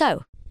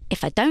 so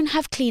if I don't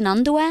have clean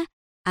underwear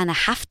and I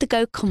have to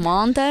go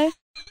commando,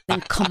 then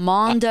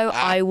commando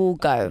I will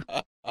go.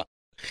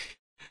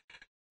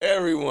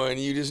 Everyone,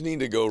 you just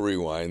need to go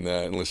rewind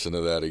that and listen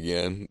to that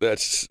again.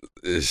 That's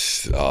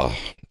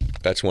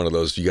one of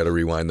those, you got to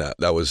rewind that.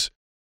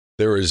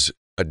 There is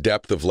a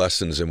depth of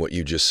lessons in what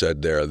you just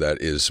said there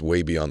that is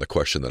way beyond the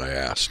question that I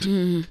asked.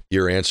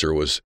 Your answer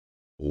was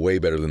way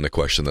better than the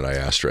question that I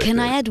asked right Can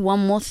there. I add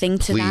one more thing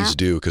to that? Please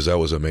do, because that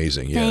was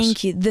amazing. Yes.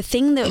 Thank you. The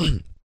thing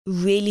that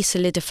really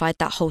solidified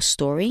that whole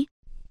story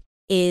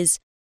is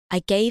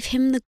I gave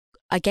him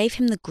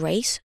the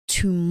grace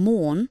to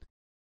mourn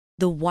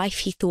the wife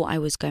he thought I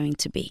was going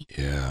to be.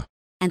 Yeah.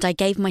 And I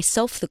gave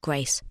myself the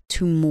grace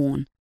to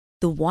mourn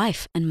the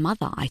wife and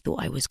mother I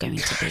thought I was going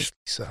to be.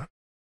 Lisa,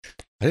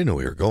 I didn't know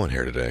we were going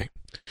here today.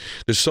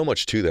 There's so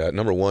much to that.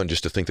 Number one,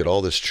 just to think that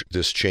all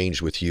this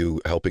changed with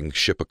you helping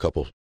ship a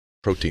couple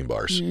protein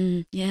bars.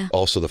 Yeah.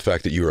 Also, the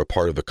fact that you were a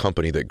part of a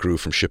company that grew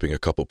from shipping a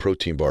couple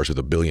protein bars with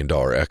 $1 billion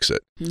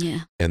exit.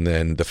 Yeah. And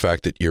then the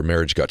fact that your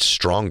marriage got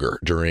stronger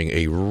during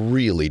a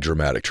really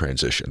dramatic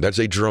transition. That's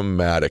a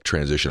dramatic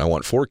transition. I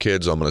want 4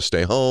 kids. I'm going to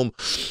stay home.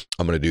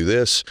 I'm going to do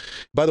this.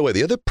 By the way,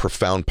 the other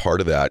profound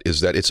part of that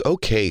is that it's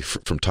okay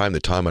from time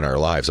to time in our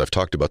lives, I've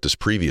talked about this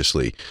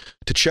previously,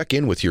 to check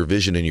in with your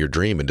vision and your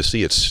dream and to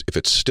see if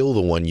it's still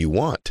the one you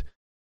want.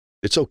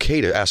 It's okay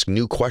to ask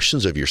new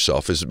questions of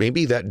yourself. Is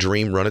maybe that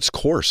dream run its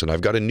course and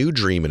I've got a new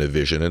dream and a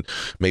vision and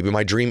maybe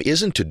my dream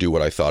isn't to do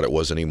what I thought it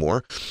was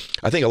anymore.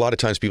 I think a lot of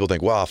times people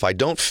think, wow, if I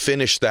don't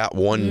finish that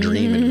one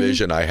dream and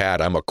vision I had,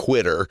 I'm a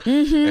quitter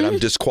and I'm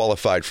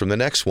disqualified from the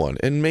next one.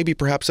 And maybe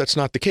perhaps that's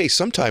not the case.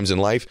 Sometimes in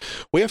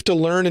life, we have to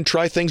learn and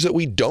try things that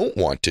we don't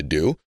want to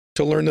do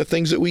to learn the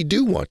things that we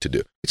do want to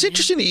do. It's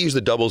interesting to use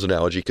the doubles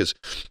analogy because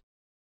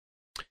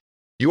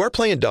you are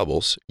playing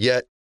doubles,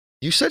 yet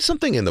you said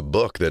something in the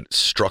book that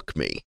struck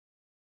me.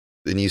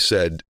 And you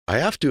said, I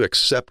have to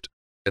accept,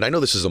 and I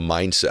know this is a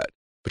mindset,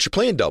 but you're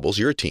playing doubles,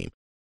 you're a team.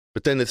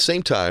 But then at the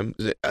same time,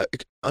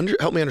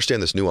 help me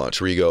understand this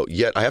nuance where you go,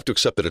 yet I have to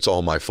accept that it's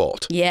all my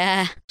fault.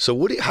 Yeah.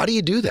 So how do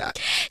you do that?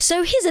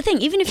 So here's the thing.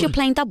 Even if you're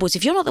playing doubles,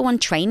 if you're not the one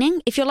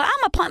training, if you're like,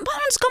 my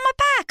partner's got my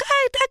back.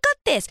 I got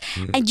this.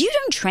 And you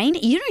don't train,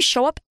 you don't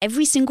show up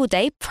every single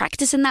day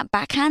practicing that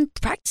backhand,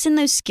 practicing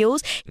those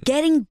skills,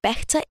 getting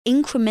better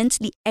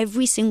incrementally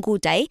every single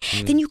day,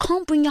 then you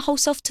can't bring your whole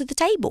self to the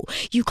table.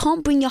 You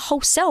can't bring your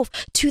whole self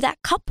to that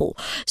couple.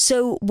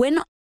 So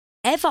whenever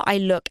I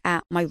look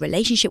at my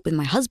relationship with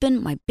my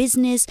husband, my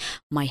business,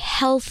 my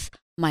health,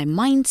 my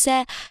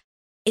mindset,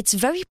 it's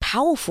very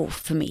powerful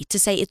for me to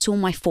say it's all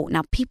my fault.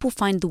 Now, people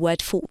find the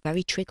word fault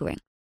very triggering.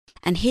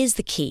 And here's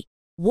the key.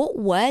 What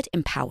word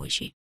empowers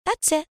you?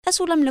 That's it. That's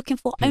all I'm looking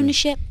for.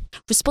 Ownership,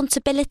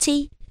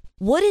 responsibility.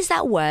 What is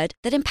that word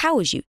that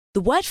empowers you? The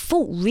word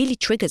fault really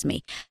triggers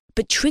me,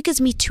 but triggers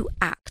me to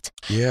act.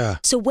 Yeah.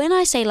 So when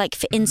I say, like,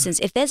 for instance,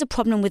 if there's a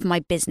problem with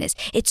my business,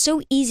 it's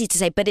so easy to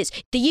say, but it's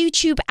the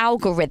YouTube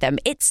algorithm,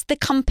 it's the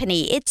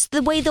company, it's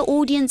the way the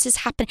audience is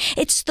happening,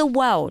 it's the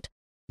world.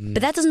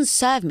 But that doesn't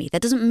serve me.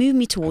 That doesn't move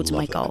me towards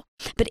my goal.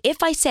 But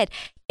if I said,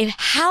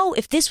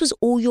 if this was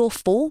all your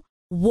fault,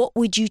 what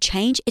would you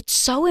change? It's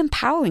so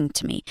empowering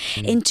to me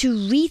and to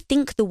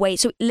rethink the way.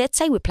 So let's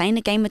say we're playing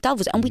a game of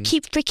doubles and we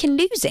keep freaking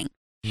losing.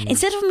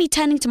 Instead of me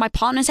turning to my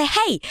partner and say,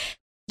 hey,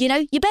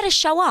 you better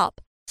show up.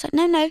 It's like,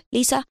 no,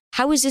 Lisa,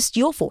 how is this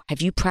your fault?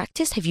 Have you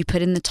practiced? Have you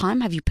put in the time?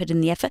 Have you put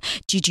in the effort?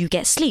 Did you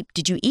get sleep?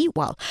 Did you eat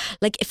well?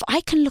 Like, if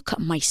I can look at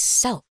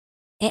myself,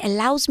 it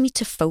allows me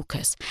to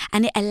focus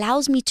and it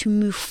allows me to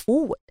move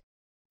forward.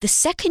 The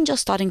second you're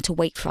starting to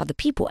wait for other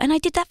people, and I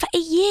did that for 8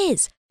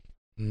 years.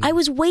 I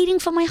was waiting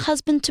for my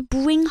husband to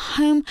bring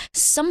home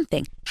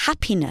something,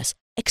 happiness,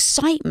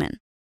 excitement.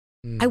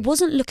 I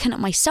wasn't looking at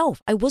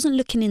myself. I wasn't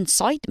looking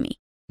inside me.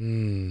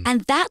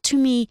 And that to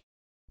me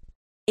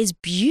is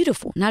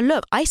beautiful. Now,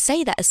 look, I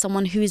say that as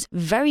someone who is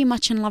very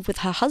much in love with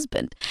her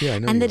husband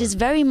and that is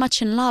very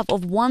much in love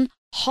of one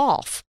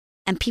half.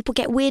 And people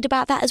get weird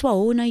about that as well.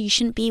 Oh, no, you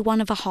shouldn't be one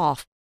of a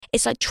half.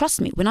 It's like,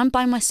 trust me, when I'm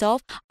by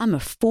myself, I'm a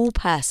full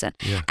person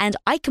and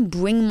I can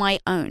bring my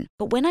own.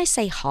 But when I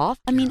say half,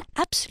 I mean,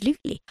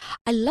 absolutely.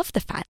 I love the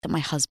fact that my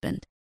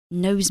husband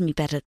knows me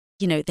better,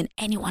 than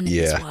anyone in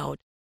this world.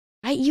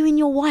 Right? You and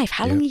your wife,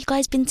 how long have you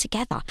guys been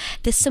together?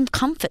 There's some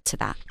comfort to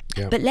that.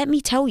 But let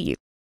me tell you,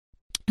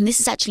 and this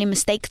is actually a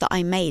mistake that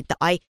I made that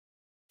I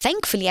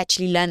thankfully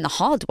actually learned the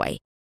hard way.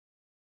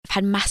 I've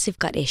had massive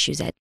gut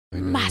issues, Ed.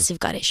 Massive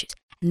gut issues.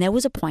 And there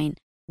was a point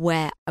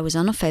where I was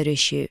on a photo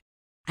shoot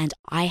and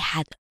I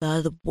had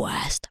the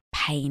worst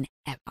pain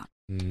ever.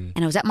 And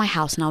I was at my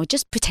house and I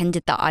just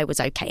pretended that I was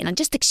okay. And I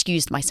just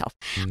excused myself.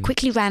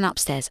 Quickly ran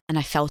upstairs and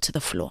I fell to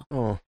the floor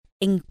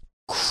in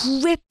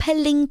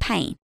crippling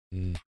pain.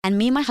 And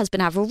me and my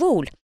husband have a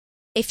rule.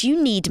 If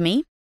you need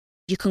me,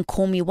 you can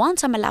call me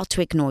once. I'm allowed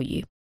to ignore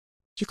you.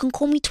 You can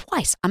call me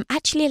twice. I'm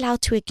actually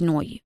allowed to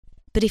ignore you.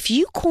 But if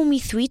you call me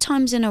 3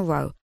 times in a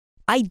row,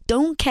 I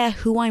don't care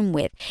who I'm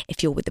with.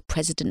 If you're with the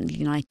President of the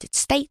United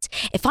States,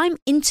 if I'm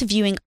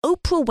interviewing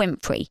Oprah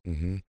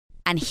Winfrey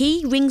and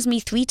he rings me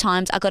 3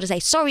 times, I got to say,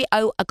 sorry,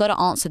 I got to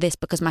answer this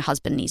because my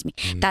husband needs me.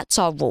 That's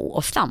our rule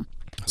of thumb.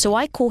 So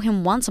I call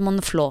him once, I'm on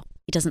the floor.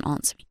 He doesn't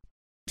answer me.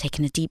 I'm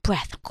taking a deep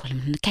breath. I'm calling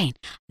him again.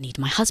 I need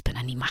my husband.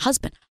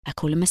 I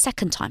call him a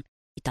second time.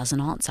 He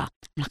doesn't answer.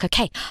 I'm like,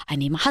 okay, I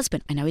need my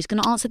husband. I know he's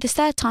going to answer this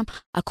 3rd time.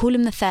 I call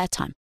him the 3rd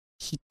time.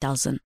 He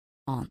doesn't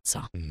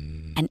answer.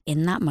 And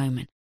in that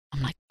moment,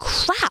 I'm like,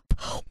 crap,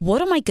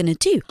 what am I going to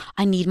do?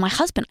 I need my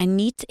husband. I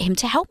need him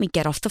to help me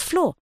get off the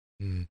floor.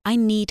 I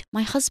need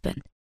my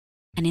husband.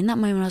 And in that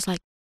moment, I was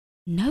like,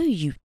 no,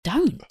 you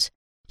don't.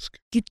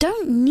 You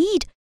don't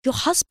need your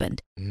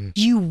husband.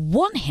 You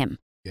want him.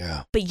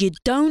 But you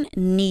don't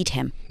need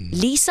him.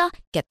 Lisa,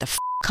 get the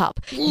up.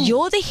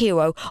 You're the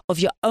hero of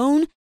your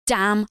own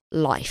damn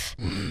life.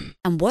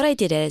 And what I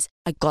did is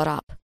I got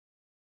up,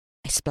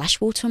 I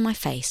splashed water on my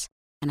face,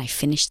 and I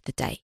finished the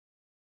day.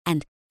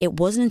 And it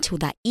wasn't until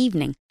that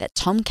evening that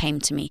Tom came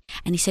to me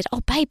and he said,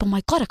 oh, babe, oh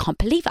my God, I can't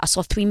believe it. I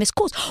saw 3 missed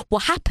calls.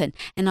 What happened?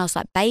 And I was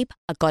like, babe,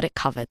 I got it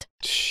covered.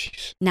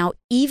 Jeez. Now,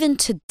 even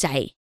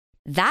today,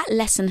 that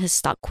lesson has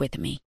stuck with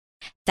me,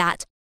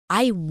 that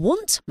I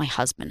want my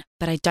husband,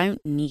 but I don't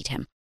need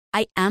him.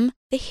 I am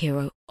the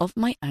hero of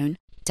my own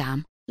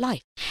damn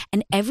life.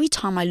 And every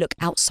time I look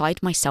outside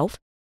myself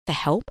for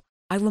help,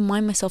 I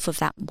remind myself of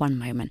that one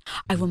moment.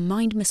 I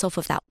remind myself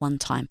of that one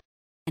time.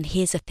 And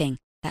here's the thing,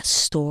 that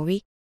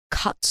story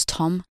cuts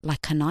Tom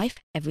like a knife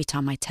every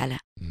time I tell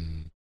it.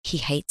 He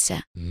hates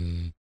it.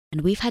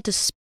 And we've had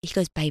to, he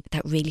goes, babe,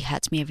 that really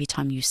hurts me every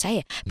time you say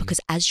it. Because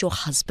as your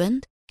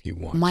husband,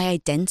 my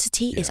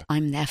identity is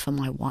I'm there for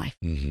my wife.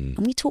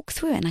 And we talked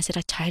through it and I said,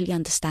 I totally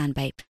understand,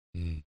 babe.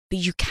 But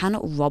you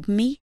cannot rob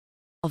me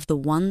of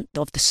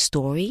the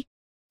story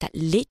that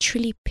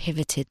literally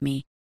pivoted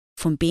me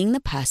from being the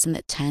person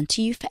that turned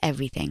to you for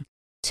everything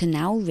to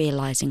now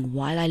realizing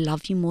while I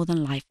love you more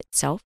than life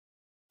itself,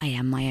 I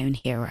am my own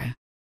hero.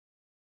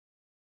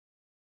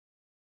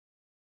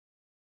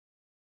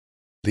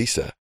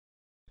 Lisa,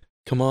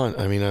 come on.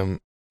 I mean,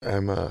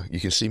 You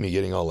can see me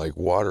getting all like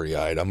watery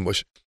eyed.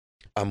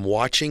 I'm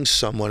watching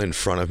someone in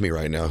front of me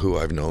right now who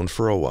I've known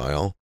for a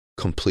while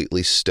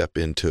completely step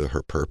into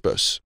her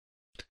purpose.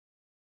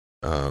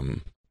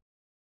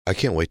 I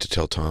can't wait to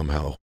tell Tom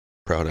how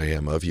proud I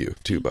am of you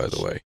too, by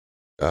the way.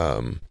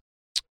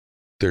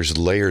 There's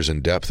layers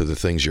and depth of the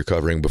things you're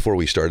covering. Before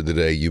we started the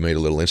day, you made a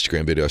little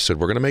Instagram video. I said,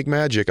 we're going to make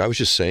magic. I was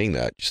just saying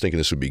that, just thinking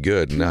this would be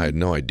good. And I had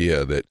no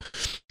idea that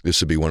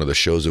this would be one of the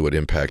shows that would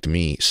impact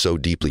me so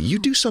deeply. You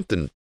do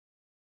something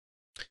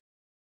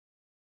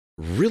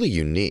really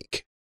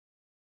unique,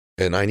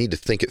 and I need to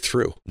think it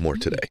through more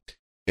today.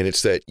 And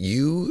it's that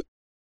you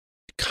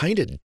kind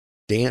of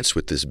dance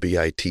with this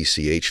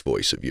bitch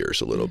voice of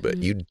yours a little bit.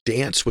 You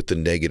dance with the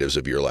negatives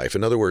of your life.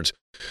 In other words,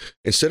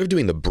 instead of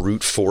doing the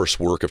brute force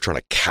work of trying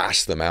to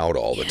cast them out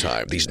all the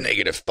time, these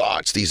negative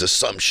thoughts, these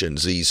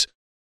assumptions,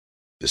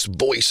 this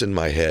voice in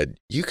my head,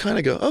 you kind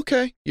of go,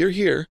 okay, you're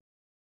here.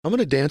 I'm going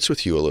to dance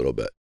with you a little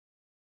bit.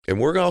 And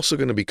we're also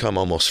going to become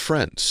almost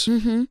friends.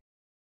 Mm-hmm.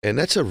 And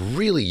that's a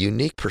really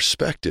unique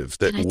perspective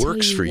that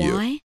works for you.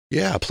 Why?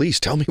 Yeah, please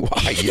tell me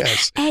why.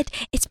 Yes. Ed,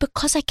 it's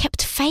because I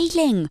kept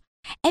failing.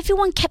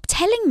 Everyone kept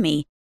telling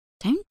me,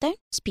 don't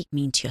speak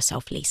mean to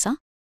yourself, Lisa.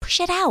 Push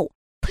it out.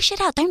 Push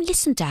it out. Don't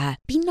listen to her.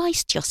 Be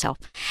nice to yourself.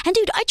 And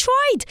dude, I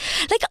tried.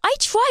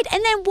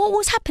 And then what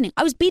was happening?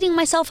 I was beating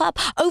myself up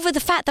over the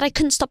fact that I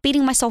couldn't stop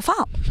beating myself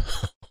up.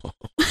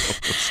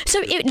 So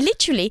it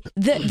literally,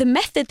 the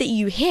method that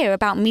you hear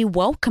about me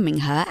welcoming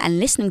her and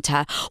listening to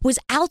her was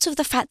out of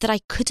the fact that I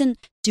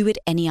couldn't do it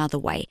any other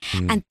way.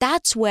 And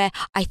that's where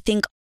I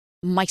think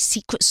my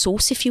secret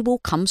sauce, if you will,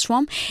 comes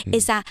from,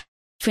 is that,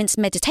 for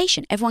instance,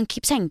 meditation. Everyone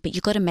keeps saying, but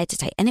you got to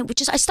meditate. And it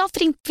would I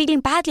started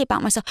feeling badly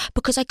about myself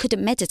because I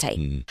couldn't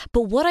meditate.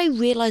 But what I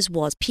realized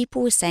was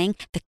people were saying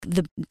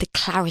the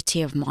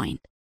clarity of mind.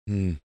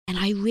 And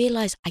I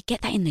realized I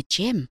get that in the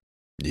gym.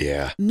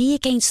 Yeah. Me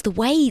against the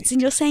weights. And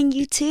you're saying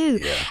you too.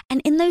 Yeah.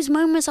 And in those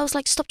moments, I was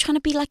like, stop trying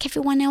to be like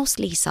everyone else,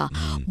 Lisa.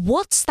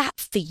 What's that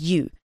for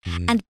you?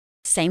 And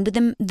same with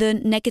the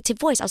negative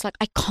voice. I was like,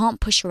 I can't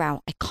push her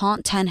out. I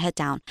can't turn her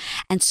down.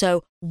 And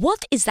so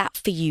what is that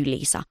for you,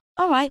 Lisa?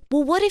 All right,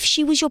 well, what if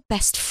she was your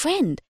best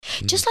friend?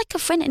 Just like a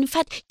friend. And in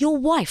fact, your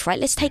wife, right?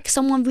 Let's take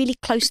someone really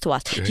close to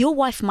us. Your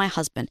wife, my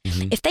husband.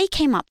 If they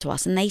came up to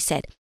us and they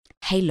said,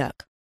 hey,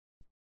 look,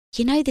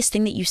 you know this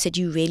thing that you said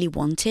you really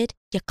wanted?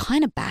 You're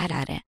kind of bad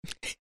at it.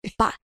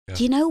 But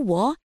you know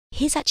what?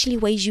 Here's actually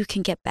ways you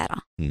can get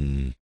better.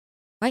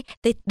 Right?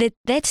 They're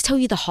there to tell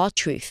you the hard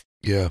truth.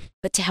 Yeah.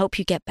 But to help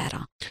you get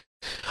better.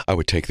 I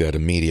would take that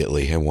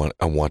immediately. I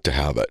want to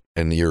have it.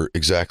 And you're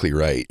exactly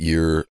right.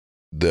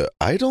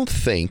 I don't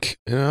think,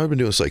 I've been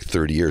doing this like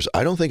 30 years.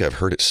 I don't think I've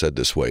heard it said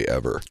this way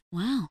ever.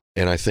 Wow.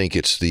 And I think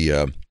it's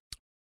I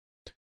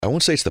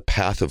won't say it's the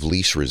path of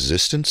least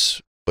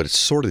resistance, but it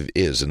sort of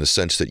is, in the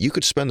sense that you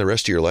could spend the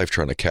rest of your life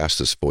trying to cast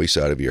this voice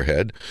out of your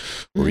head,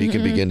 or you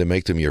can begin to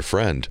make them your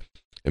friend.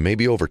 And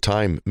maybe over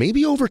time,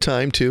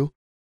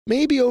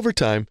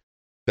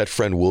 that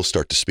friend will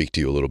start to speak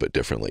to you a little bit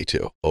differently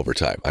too, over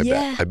time.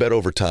 I bet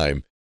over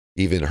time,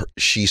 even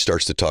she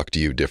starts to talk to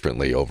you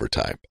differently over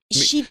time. I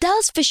mean, she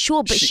does for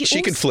sure, but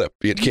she can flip,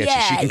 can't she?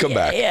 She can come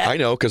back. Yeah. I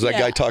know, because that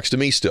guy talks to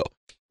me still.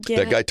 Yeah.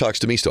 That guy talks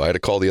to me still. I had a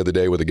call the other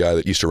day with a guy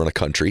that used to run a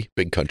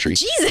big country.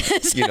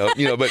 Jesus. But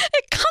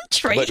a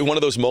country. But one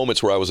of those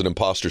moments where I was an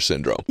imposter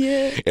syndrome.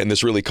 Yeah. And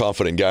this really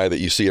confident guy that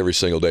you see every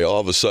single day,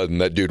 all of a sudden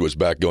that dude was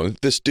back going,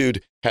 this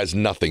dude has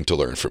nothing to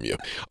learn from you.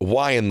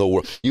 Why in the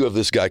world? You have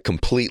this guy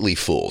completely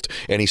fooled.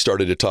 And he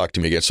started to talk to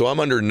me again. So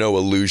I'm under no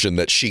illusion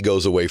that she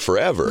goes away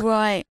forever.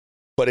 Right.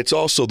 But it's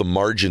also the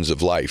margins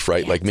of life,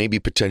 right? Yes. Like maybe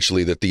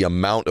potentially that the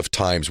amount of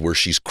times where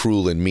she's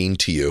cruel and mean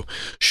to you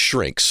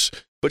shrinks.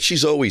 But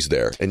she's always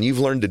there, and you've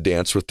learned to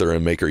dance with her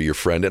and make her your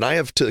friend. And I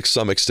have to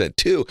some extent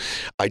too.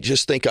 I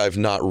just think I've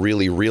not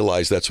really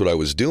realized that's what I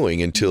was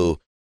doing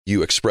until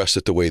you express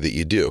it the way that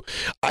you do.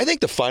 I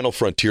think the final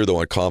frontier,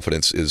 though, on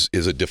confidence is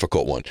a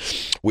difficult one,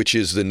 which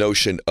is the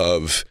notion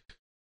of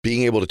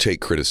being able to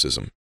take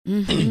criticism.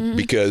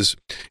 Because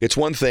it's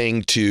one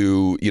thing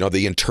to,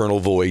 the internal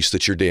voice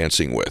that you're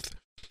dancing with.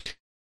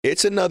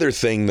 It's another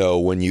thing, though,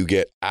 when you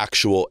get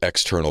actual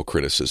external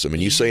criticism.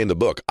 And you say in the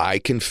book, I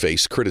can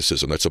face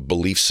criticism. That's a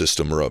belief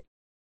system or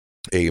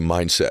a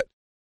mindset.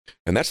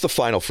 And that's the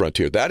final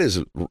frontier. That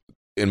is,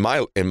 in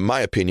my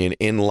opinion,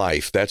 in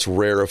life, that's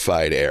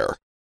rarefied air.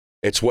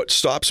 It's what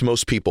stops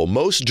most people.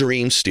 Most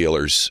dream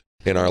stealers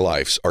in our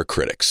lives are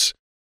critics.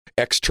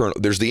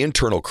 There's the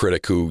internal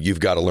critic who you've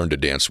got to learn to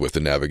dance with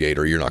and navigate,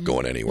 or you're not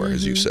going anywhere,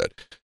 as you said.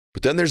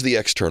 But then there's the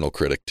external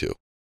critic, too,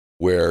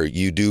 where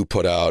you do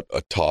put out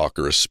a talk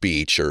or a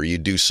speech, or you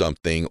do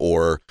something,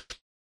 or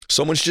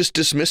someone's just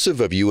dismissive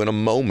of you in a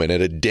moment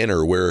at a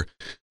dinner where,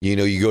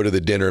 you go to the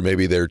dinner,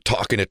 maybe they're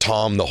talking to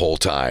Tom the whole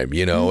time,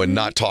 and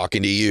not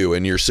talking to you,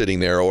 and you're sitting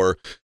there, or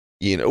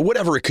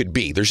whatever it could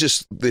be.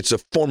 It's a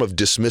form of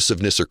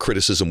dismissiveness or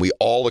criticism we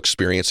all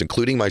experience,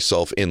 including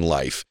myself, in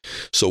life.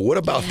 So what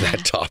about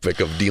that topic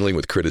of dealing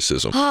with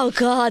criticism? Oh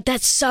God,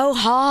 that's so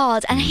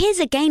hard. And here's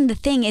again, the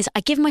thing is, I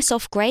give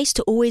myself grace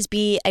to always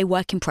be a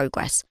work in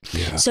progress.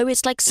 Yeah. So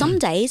it's like some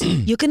days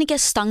you're going to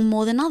get stung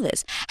more than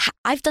others.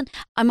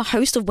 I'm a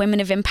host of Women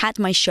of Impact,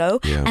 my show,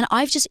 and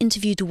I've just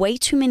interviewed way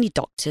too many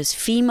doctors,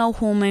 female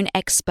hormone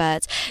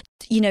experts,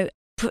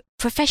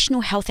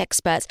 professional health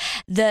experts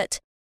that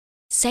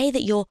say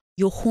that your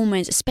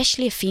hormones,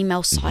 especially a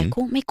female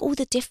cycle, make all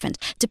the difference.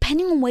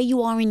 Depending on where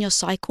you are in your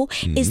cycle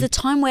is the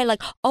time where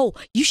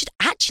you should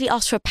actually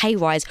ask for a pay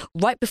rise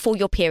right before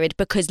your period,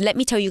 because let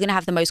me tell you, you're going to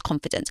have the most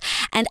confidence.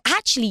 And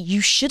actually,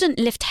 you shouldn't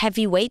lift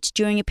heavy weights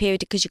during a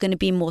period because you're going to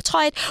be more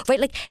tired, right?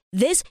 Like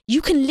this,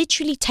 you can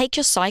literally take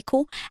your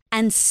cycle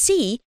and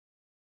see,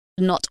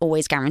 not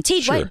always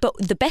guaranteed, Sure. right? But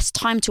the best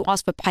time to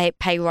ask for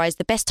pay rise,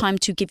 the best time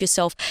to give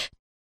yourself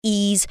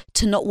ease,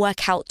 to not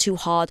work out too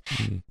hard.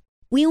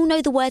 We all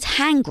know the word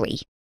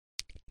hangry,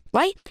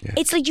 right? Yeah.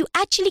 It's like you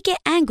actually get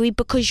angry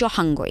because you're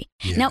hungry.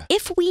 Yeah. Now,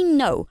 if we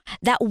know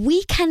that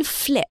we can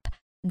flip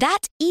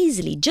that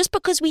easily just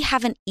because we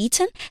haven't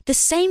eaten, the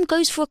same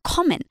goes for a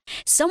comment.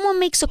 Someone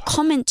makes a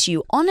comment to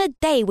you on a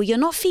day where you're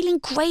not feeling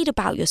great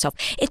about yourself.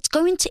 It's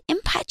going to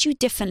impact you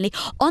differently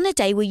on a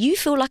day where you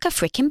feel like a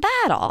freaking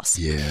badass.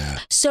 Yeah.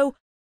 So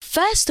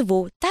first of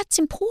all, that's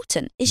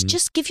important, is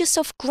just give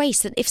yourself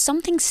grace that if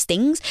something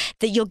stings,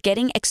 that you're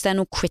getting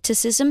external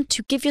criticism,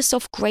 to give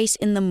yourself grace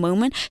in the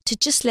moment, to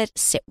just let it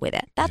sit with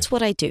it. That's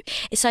what I do.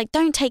 It's like,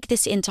 don't take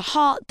this into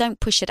heart, don't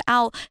push it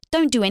out,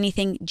 don't do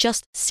anything,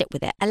 just sit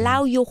with it.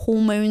 Allow your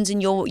hormones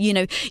and your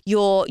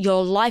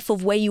life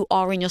of where you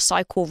are in your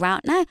cycle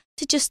right now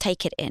to just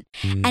take it in.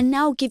 And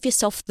now give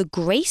yourself the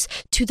grace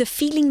to the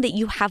feeling that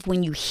you have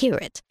when you hear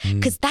it.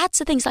 Because that's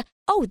the thing. It's like,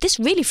 oh, this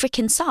really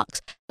freaking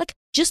sucks. Like,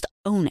 just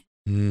own it.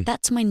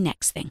 That's my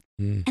next thing.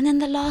 And then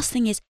the last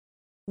thing is,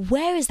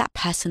 where is that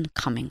person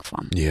coming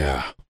from?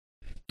 Yeah.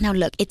 Now,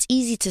 look, it's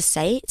easy to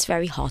say, it's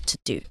very hard to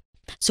do.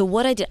 So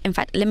what I did, in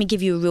fact, let me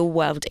give you a real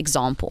world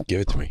example.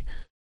 Give it to me.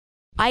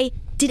 I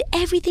did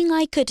everything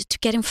I could to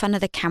get in front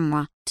of the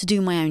camera to do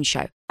my own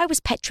show. I was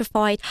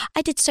petrified.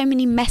 I did so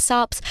many mess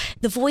ups.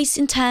 The voice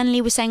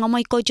internally was saying, oh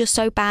my God, you're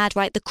so bad,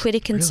 right? The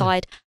critic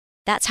inside.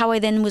 That's how I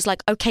then was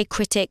like, okay,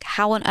 critic,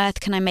 how on earth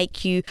can I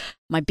make you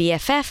my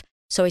BFF?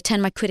 So I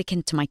turned my critic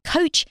into my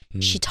coach.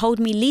 She told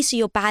me, Lisa,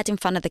 you're bad in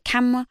front of the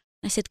camera.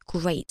 I said,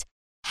 great.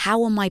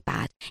 How am I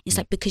bad? It's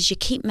like, because you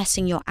keep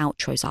messing your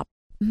outros up.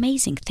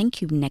 Amazing.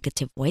 Thank you,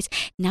 negative voice.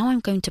 Now I'm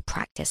going to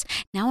practice.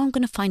 Now I'm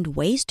going to find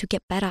ways to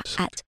get better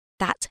at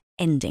that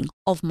ending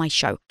of my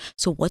show.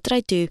 So what did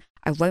I do?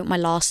 I wrote my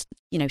last,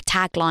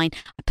 tagline.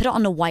 I put it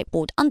on a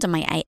whiteboard under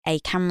my A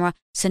camera.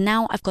 So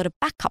now I've got a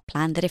backup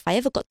plan that if I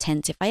ever got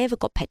tense, if I ever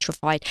got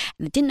petrified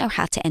and I didn't know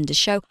how to end a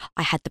show,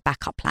 I had the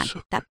backup plan.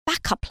 That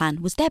backup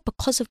plan was there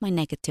because of my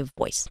negative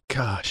voice.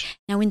 Gosh.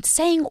 Now, in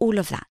saying all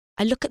of that,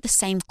 I look at the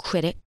same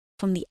critic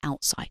from the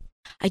outside.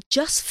 I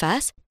just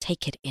first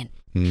take it in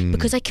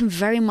because I can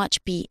very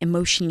much be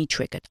emotionally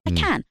triggered. I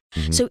can.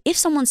 So if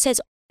someone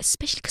says,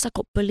 especially because I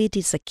got bullied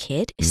as a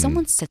kid, if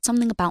someone said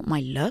something about my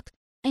look,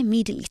 I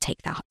immediately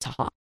take that to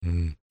heart.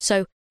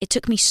 So it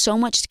took me so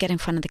much to get in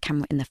front of the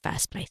camera in the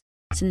first place.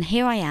 So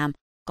here I am,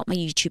 got my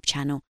YouTube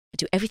channel. I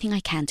do everything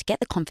I can to get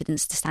the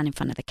confidence to stand in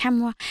front of the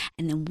camera.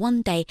 And then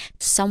one day,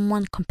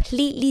 someone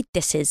completely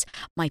disses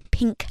my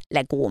pink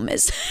leg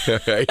warmers.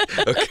 Okay.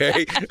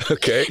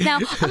 Now,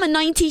 I'm a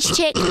 90s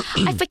chick.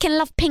 I freaking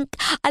love pink.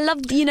 I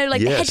love, the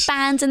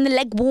headbands and the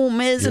leg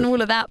warmers and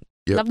all of that.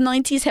 Love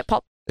 90s hip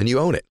hop. And you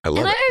own it. I love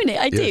it. And I own it.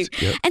 I do.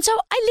 Yep. And so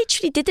I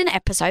literally did an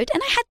episode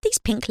and I had these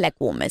pink leg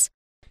warmers.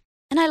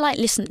 And I like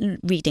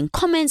reading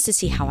comments to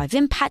see how I've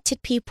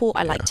impacted people.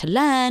 I like to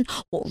learn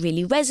what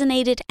really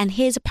resonated. And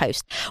here's a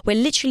post where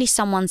literally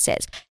someone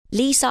says,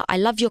 Lisa, I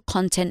love your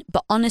content,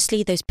 but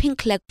honestly, those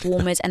pink leg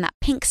warmers and that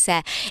pink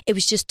set, it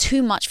was just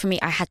too much for me.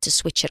 I had to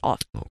switch it off.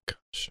 Oh,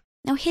 gosh.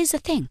 Now, here's the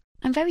thing.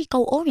 I'm very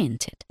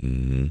goal-oriented.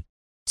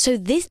 So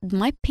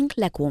my pink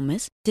leg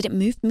warmers, did it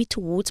move me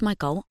towards my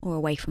goal or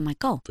away from my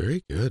goal?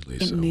 Very good,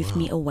 Lisa. It moved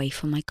me away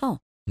from my goal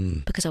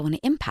because I want to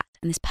impact.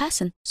 And this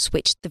person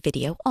switched the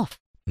video off.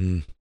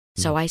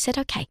 So I said,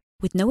 okay,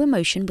 with no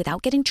emotion,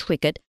 without getting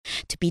triggered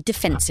to be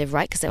defensive,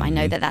 right? Because I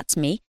know that that's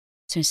me.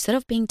 So instead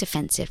of being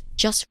defensive,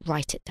 just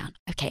write it down.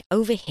 Okay,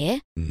 over here,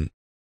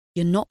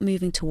 you're not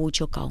moving towards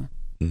your goal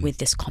with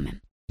this comment.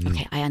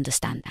 Okay, I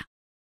understand that.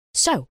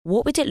 So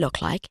what would it look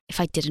like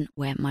if I didn't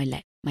wear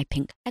my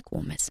pink leg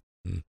warmers?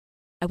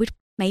 I would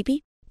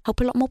maybe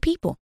help a lot more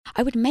people.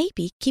 I would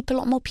maybe keep a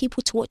lot more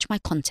people to watch my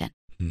content.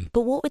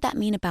 But what would that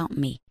mean about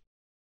me?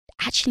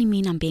 It actually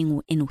mean I'm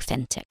being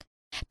inauthentic.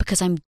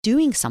 Because I'm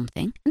doing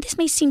something, and this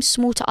may seem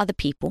small to other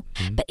people,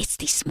 but it's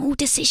these small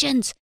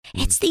decisions.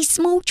 It's these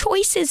small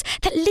choices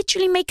that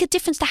literally make a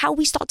difference to how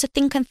we start to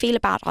think and feel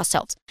about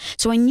ourselves.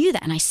 So I knew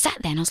that, and I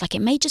sat there and I was like,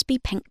 it may just be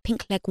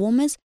pink leg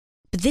warmers,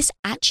 but this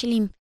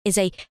actually is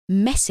a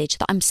message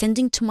that I'm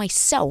sending to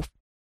myself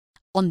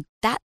on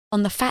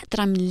the fact that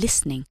I'm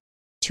listening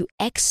to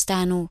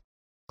external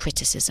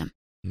criticism,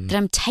 that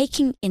I'm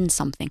taking in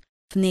something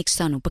from the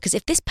external. Because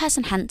if this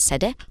person hadn't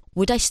said it,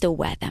 would I still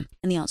wear them?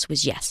 And the answer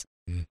was yes.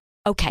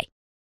 Okay,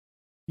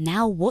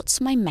 now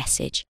what's my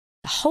message?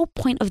 The whole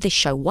point of this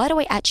show, why do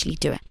I actually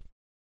do it?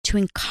 To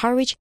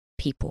encourage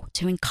people,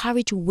 to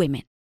encourage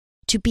women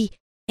to be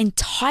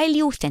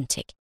entirely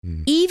authentic,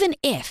 even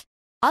if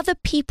other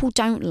people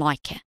don't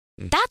like it.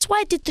 That's why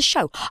I did the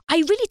show. I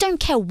really don't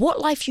care what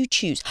life you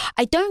choose.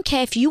 I don't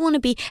care if you want to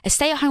be a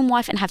stay-at-home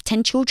wife and have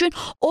 10 children,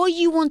 or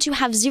you want to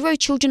have 0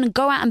 children and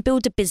go out and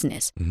build a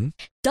business.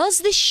 Does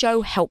this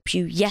show help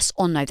you? Yes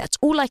or no? That's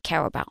all I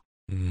care about.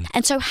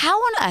 And so how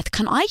on earth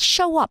can I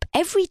show up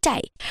every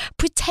day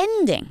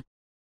pretending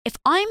if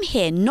I'm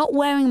here not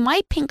wearing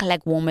my pink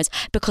leg warmers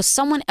because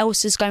someone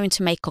else is going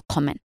to make a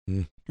comment?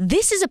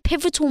 This is a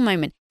pivotal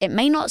moment. It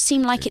may not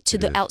seem like it to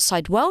the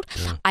outside world.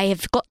 I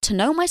have got to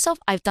know myself.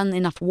 I've done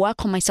enough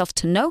work on myself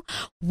to know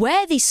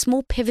where these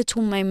small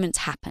pivotal moments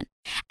happen.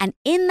 And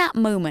in that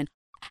moment,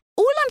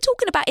 all I'm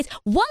talking about is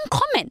one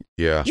comment.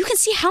 Yeah. You can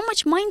see how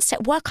much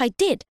mindset work I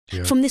did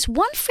from this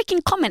one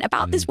freaking comment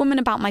about this woman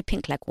about my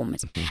pink leg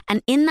warmers.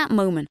 And in that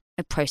moment,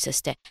 I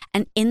processed it.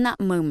 And in that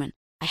moment,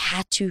 I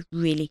had to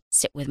really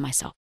sit with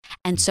myself.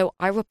 And so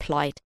I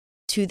replied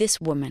to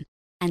this woman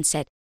and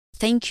said,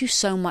 thank you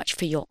so much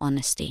for your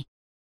honesty.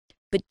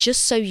 But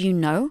just so you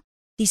know,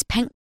 these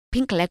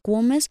pink leg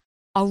warmers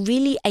are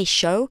really a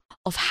show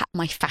of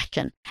my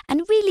fashion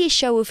and really a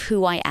show of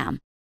who I am.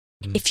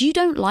 If you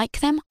don't like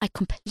them, I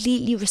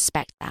completely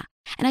respect that.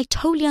 And I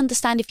totally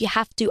understand if you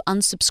have to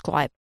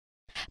unsubscribe.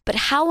 But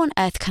how on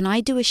earth can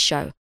I do a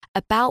show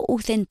about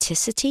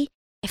authenticity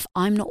if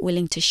I'm not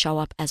willing to show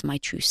up as my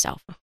true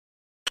self?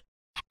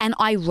 And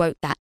I wrote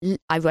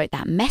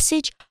that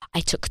message. I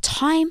took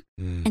time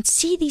and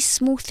see these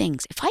small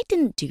things. If I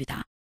didn't do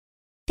that,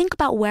 think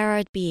about where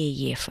I'd be a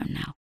year from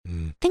now.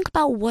 Think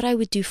about what I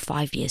would do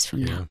 5 years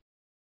from now.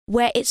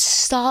 Where it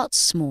starts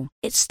small.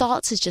 It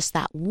starts as just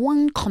that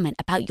one comment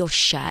about your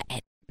shirt,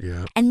 Ed.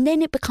 Yeah. And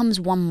then it becomes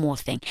one more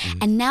thing.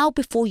 And now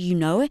before you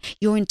know it,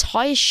 your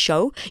entire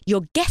show,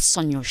 your guests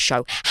on your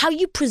show, how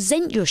you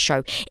present your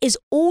show is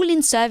all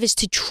in service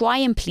to try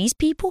and please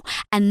people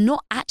and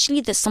not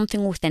actually there's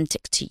something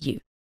authentic to you.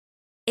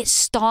 It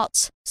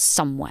starts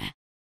somewhere.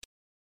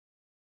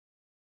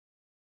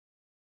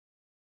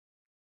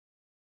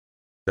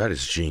 That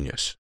is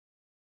genius.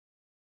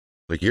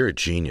 Like, you're a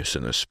genius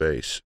in this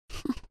space.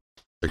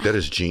 Like, that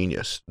is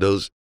genius.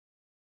 There's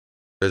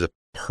a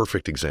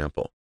perfect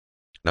example.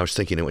 And I was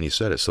thinking it when you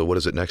said it. So what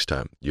is it next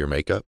time? Your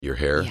makeup, your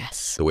hair,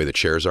 Yes. the way the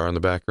chairs are in the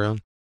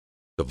background,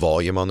 the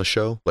volume on the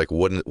show. Like,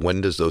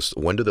 when do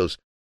those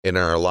in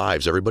our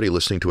lives? Everybody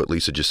listening to what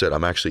Lisa just said.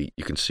 I'm actually,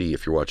 you can see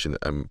if you're watching.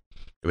 It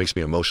makes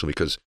me emotional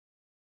because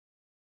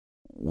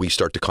we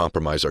start to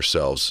compromise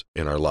ourselves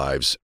in our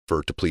lives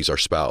to please our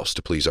spouse,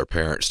 to please our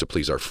parents, to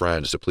please our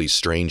friends, to please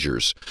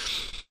strangers.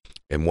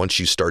 And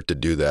once you start to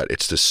do that,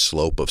 it's this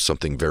slope of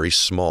something very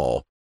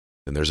small.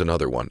 And there's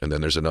another one, and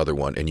then there's another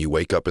one. And you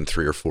wake up in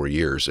 3 or 4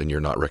 years and you're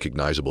not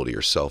recognizable to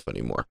yourself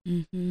anymore.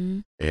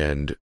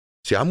 And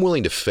see, I'm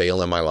willing to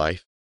fail in my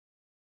life.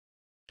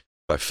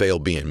 If I fail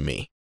being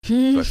me,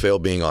 if I fail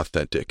being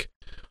authentic,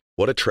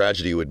 what a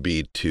tragedy it would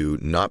be to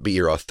not be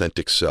your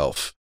authentic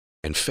self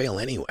and fail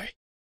anyway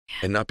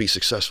and not be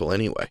successful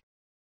anyway.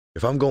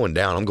 If I'm going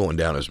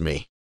down as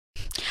me.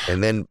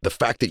 And then the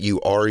fact that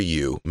you are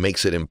you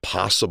makes it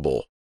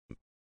impossible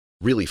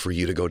really for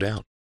you to go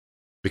down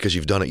because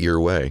you've done it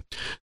your way.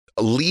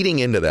 Leading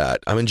into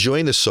that, I'm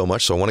enjoying this so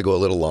much, so I want to go a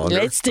little longer.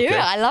 Let's do it.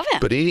 I love it.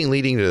 But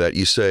leading into that,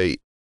 you say,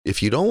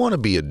 if you don't want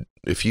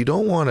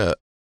to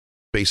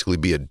basically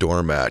be a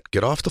doormat,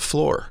 get off the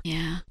floor.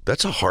 Yeah.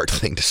 That's a hard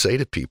thing to say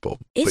to people.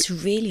 It's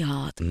really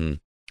hard.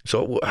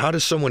 So how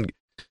does someone...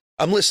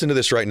 I'm listening to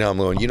this right now. I'm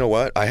going, you know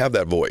what? I have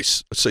that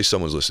voice. Let's say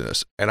someone's listening to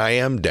this and I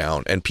am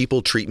down and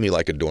people treat me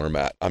like a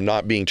doormat. I'm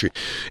not being treated.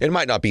 It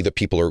might not be that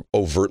people are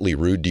overtly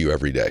rude to you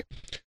every day,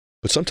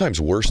 but sometimes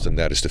worse than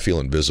that is to feel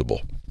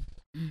invisible.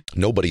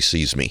 Nobody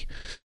sees me.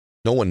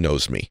 No one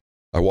knows me.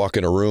 I walk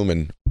in a room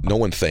and no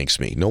one thanks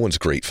me. No one's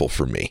grateful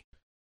for me.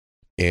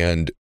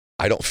 And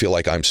I don't feel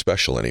like I'm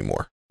special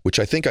anymore, which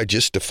I think I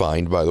just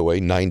defined, by the way,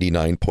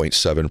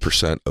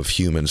 99.7% of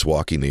humans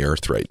walking the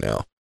earth right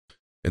now.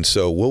 And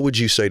so what would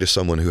you say to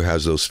someone who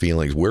has those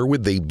feelings? Where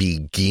would they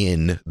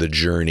begin the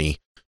journey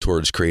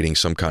towards creating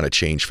some kind of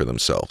change for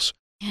themselves?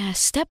 Yeah,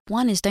 step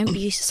one is don't beat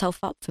yourself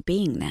up for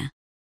being there.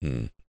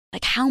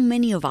 Like, how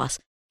many of us,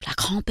 I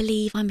can't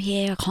believe I'm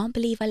here. I can't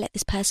believe I let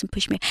this person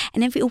push me.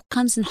 And it all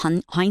comes in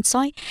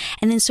hindsight.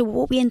 And then so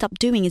what we end up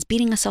doing is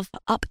beating ourselves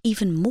up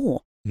even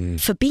more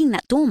for being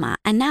that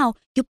doormat. And now,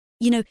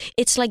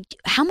 it's like,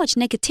 how much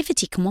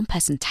negativity can one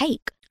person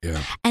take?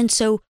 Yeah. And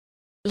so,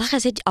 like I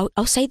said,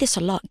 I'll say this a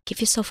lot. Give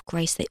yourself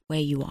grace where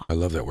you are. I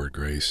love that word,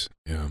 grace.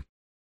 Yeah.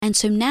 And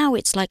so now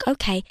it's like,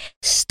 okay,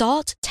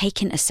 start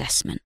taking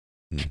assessment.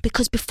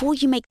 Because before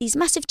you make these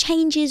massive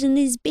changes and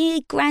these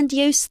big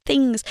grandiose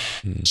things,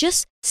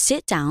 just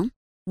sit down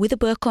with a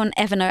book on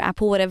Evernote,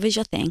 Apple, whatever is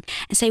your thing,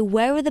 and say,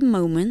 where are the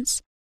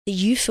moments that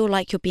you feel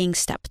like you're being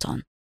stepped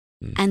on?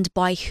 And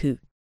by who?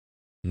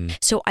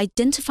 So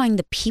identifying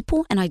the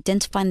people and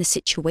identifying the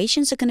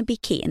situations are going to be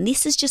key. And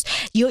this is just,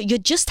 you're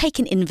just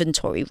taking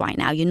inventory right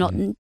now. You're not,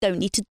 don't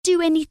need to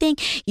do anything.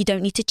 You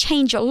don't need to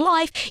change your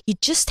life. You're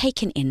just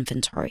taking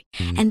inventory.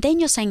 And then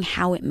you're saying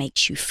how it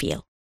makes you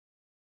feel.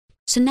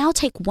 So now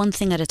take one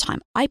thing at a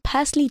time. I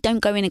personally don't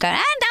go in and go, and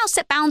now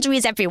set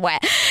boundaries everywhere.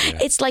 Yeah.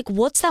 It's like,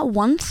 what's that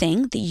one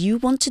thing that you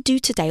want to do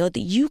today or that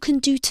you can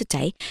do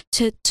today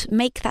to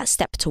make that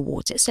step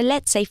towards it? So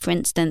let's say, for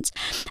instance,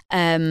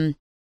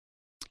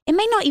 it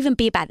may not even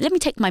be bad. Let me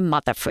take my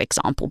mother, for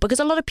example, because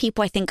a lot of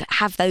people, I think,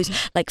 have those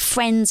like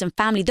friends and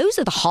family. Those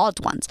are the hard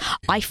ones,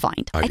 I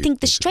find. I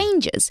think the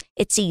strangers,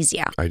 it's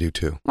easier. I do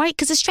too. Right?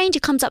 Because a stranger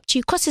comes up to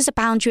you, crosses a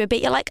boundary a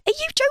bit. You're like, are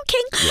you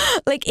joking? Yeah.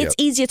 Like, it's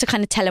easier to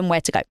kind of tell them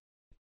where to go.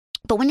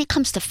 But when it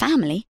comes to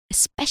family,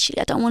 especially,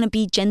 I don't want to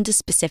be gender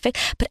specific,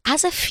 but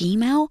as a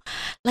female,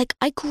 like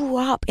I grew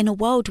up in a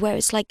world where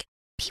it's like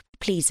people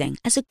pleasing.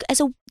 As a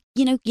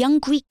young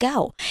Greek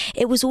girl,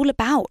 it was all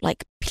about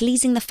like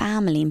pleasing the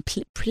family and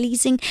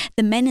pleasing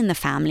the men in the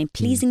family, and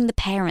pleasing the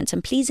parents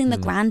and pleasing the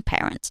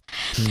grandparents.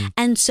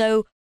 And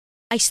so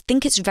I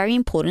think it's very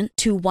important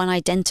to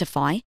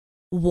identify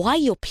why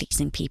you're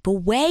pleasing people,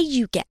 where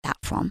you get that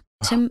from.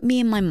 So me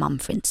and my mum,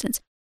 for instance,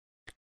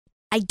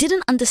 I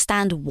didn't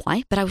understand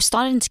why, but I was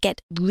starting to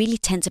get really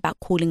tense about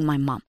calling my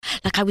mum.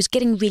 Like I was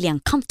getting really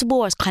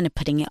uncomfortable. I was kind of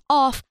putting it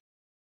off.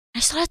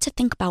 I started to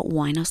think about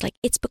why, and I was like,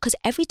 it's because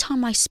every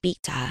time I speak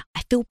to her,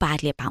 I feel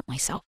badly about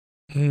myself.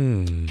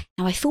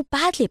 Now I feel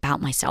badly about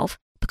myself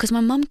because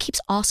my mum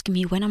keeps asking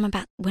me when I'm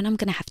going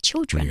to have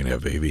children. You're going to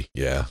have a baby.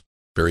 Yeah.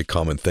 Very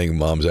common thing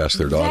moms ask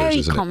their daughters,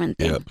 isn't it? Very common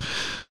thing. Yep.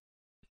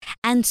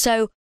 And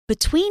so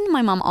between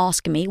my mum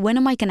asking me, when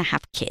am I going to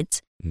have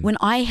kids? When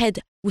I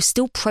was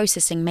still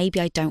processing,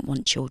 maybe I don't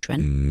want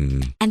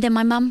children. And then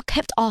my mum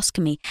kept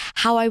asking me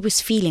how I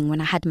was feeling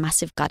when I had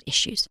massive gut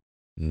issues.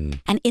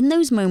 And in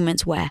those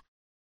moments where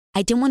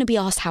I didn't want to be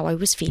asked how I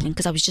was feeling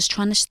because I was just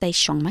trying to stay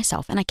strong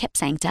myself. And I kept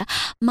saying to her,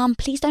 Mum,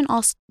 please don't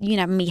ask,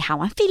 me how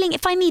I'm feeling.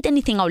 If I need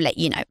anything, I'll let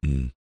you know.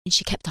 And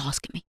she kept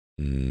asking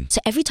me.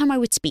 So every time I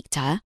would speak to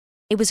her,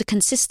 it was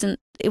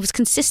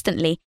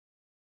consistently,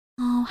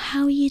 oh,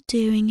 how are you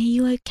doing? Are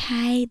you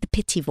okay? The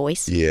pity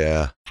voice.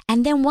 Yeah.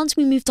 And then once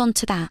we moved on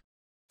to that,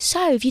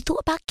 so have you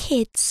thought about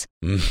kids?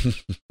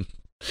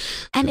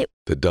 And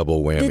the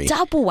double whammy. The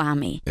double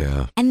whammy.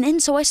 Yeah. And then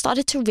so I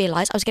started to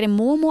realize I was getting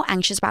more and more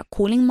anxious about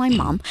calling my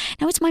mum.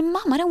 Now it's my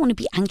mum. I don't want to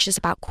be anxious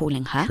about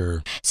calling her.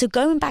 Sure. So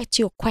going back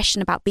to your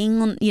question about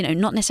being on,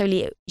 not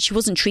necessarily, she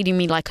wasn't treating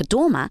me like a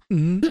doormat,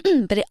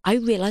 but I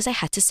realized I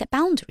had to set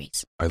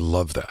boundaries. I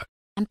love that.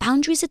 And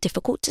boundaries are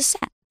difficult to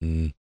set.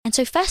 And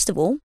so first of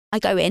all, I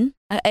go in,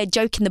 a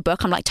joke in the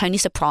book, I'm like Tony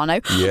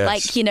Soprano. Yes.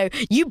 Like,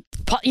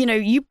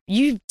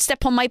 you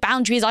step on my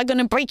boundaries, I'm going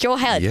to break your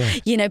head.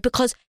 Yeah.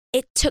 Because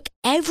it took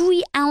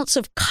every ounce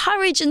of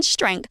courage and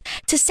strength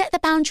to set the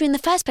boundary in the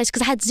first place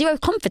because I had zero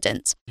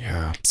confidence.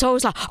 Yeah. So I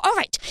was like, all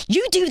right,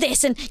 you do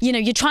this. And,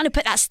 you're trying to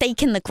put that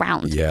stake in the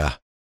ground. Yeah.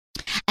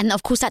 And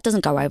of course, that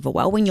doesn't go over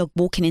well when you're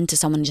walking into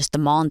someone and just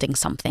demanding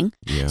something.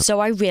 Yeah. So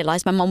I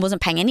realized my mom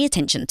wasn't paying any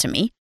attention to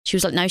me. She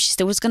was like, no, she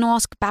still was going to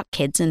ask about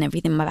kids and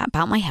everything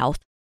about my health.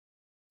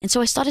 And so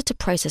I started to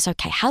process,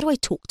 okay, how do I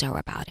talk to her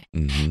about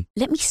it?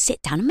 Let me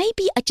sit down.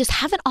 Maybe I just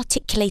haven't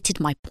articulated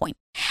my point.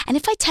 And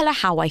if I tell her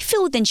how I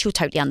feel, then she'll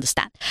totally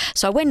understand.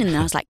 So I went in and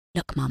I was like,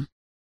 look, Mum,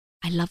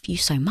 I love you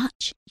so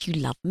much. You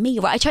love me,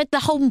 right? I tried the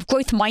whole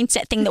growth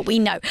mindset thing that we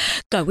know.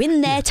 Go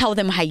in there, tell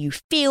them how you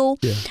feel,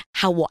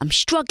 what I'm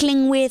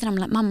struggling with. And I'm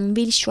like, Mum, I'm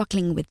really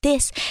struggling with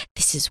this.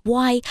 This is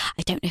why.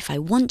 I don't know if I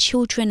want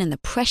children and the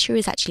pressure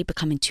is actually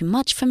becoming too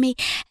much for me.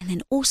 And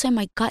then also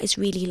my gut is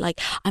really like,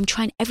 I'm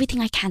trying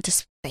everything I can to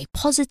stay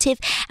positive.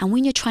 And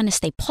when you're trying to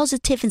stay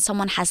positive and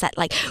someone has that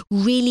like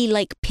really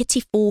like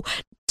pitiful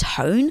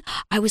tone,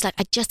 I was like,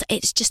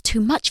 it's just too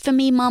much for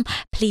me, Mum.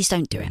 Please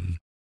don't do it.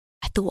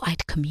 I thought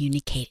I'd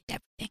communicated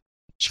everything.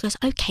 She goes,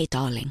 okay,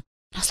 darling.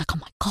 And I was like, oh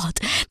my God,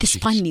 this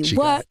finally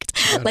worked.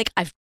 Like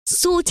I've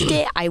sorted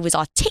it. I was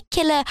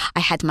articulate. I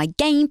had my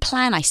game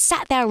plan. I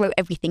sat there, I wrote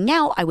everything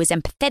out. I was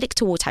empathetic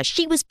towards how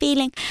she was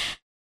feeling.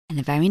 And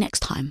the very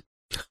next time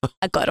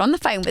I got on the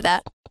phone with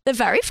her, the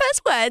very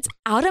first words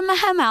out of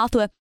her mouth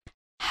were,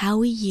 how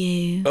are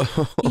you?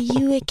 Are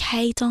you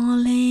okay,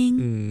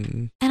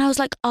 darling? And I was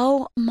like,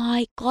 oh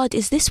my God,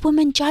 is this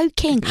woman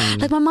joking?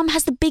 Like my mum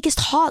has the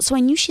biggest heart, so I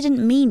knew she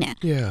didn't mean it.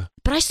 Yeah.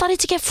 But I started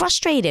to get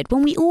frustrated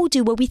when we all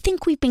do, where we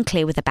think we've been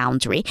clear with a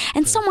boundary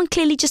and someone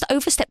clearly just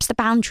oversteps the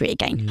boundary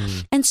again.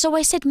 And so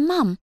I said,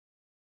 Mum,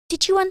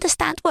 did you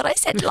understand what I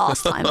said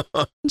last time?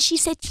 And she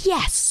said,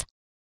 yes.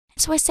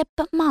 So I said,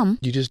 but Mum,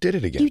 you just did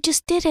it again. You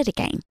just did it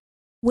again.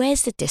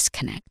 Where's the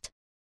disconnect?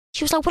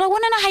 She was like, well, I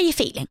want to know how you're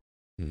feeling.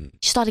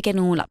 She started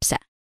getting all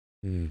upset.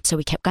 So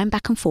we kept going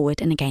back and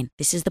forward. And again,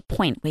 this is the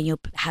point where you're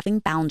having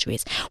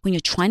boundaries. When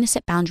you're trying to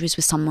set boundaries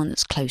with someone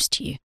that's close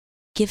to you,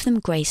 give them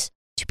grace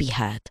to be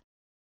heard,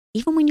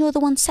 even when you're the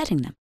one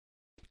setting them.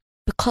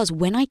 Because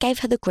when I gave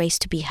her the grace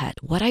to be heard,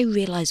 what I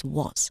realized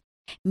was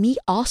me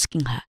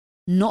asking her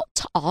not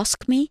to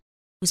ask me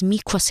was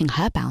me crossing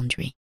her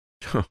boundary.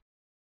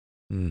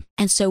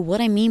 And so what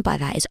I mean by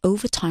that is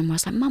over time, I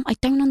was like, Mom, I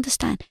don't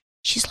understand.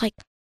 She's like,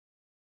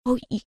 oh,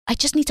 I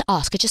just need to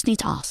ask.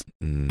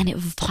 And it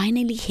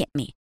finally hit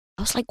me.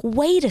 I was like,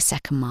 wait a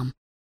second, Mom.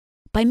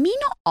 By me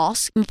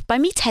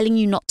telling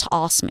you not to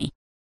ask me,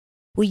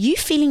 were you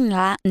feeling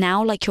that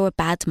now like you're a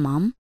bad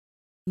mom?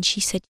 And she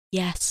said,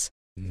 yes.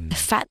 The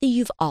fact that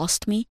you've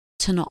asked me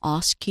to not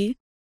ask you,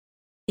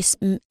 it's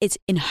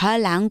in her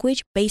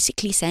language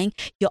basically saying,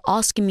 you're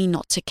asking me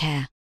not to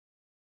care.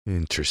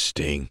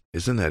 Interesting.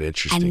 Isn't that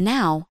interesting? And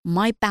now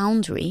my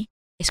boundary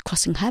is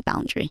crossing her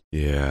boundary.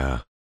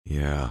 Yeah.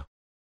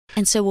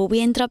 And so what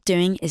we ended up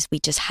doing is we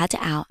just had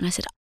it out. And I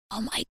said,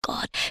 oh my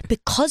God,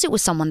 because it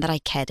was someone that I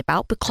cared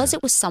about, because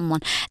it was someone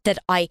that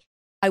I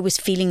was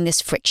feeling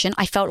this friction,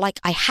 I felt like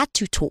I had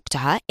to talk to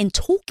her. And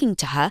talking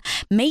to her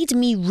made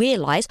me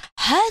realize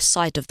her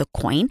side of the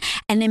coin.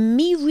 And then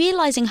me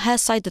realizing her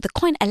side of the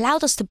coin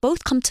allowed us to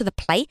both come to the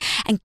plate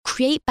and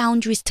create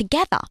boundaries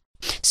together.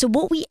 So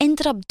what we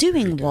ended up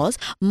doing was,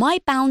 my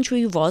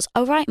boundary was,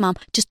 all right, Mom,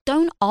 just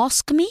don't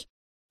ask me.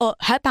 Or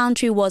her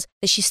boundary was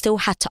that she still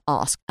had to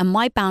ask. And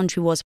my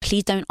boundary was,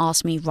 please don't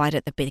ask me right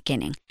at the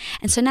beginning.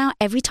 And so now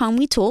every time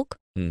we talk,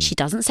 she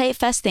doesn't say it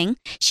first thing.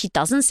 She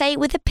doesn't say it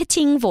with a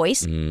pitying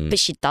voice, but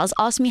she does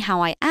ask me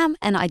how I am,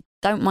 and I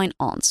don't mind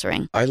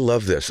answering. I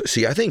love this.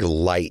 See, I think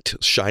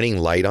shining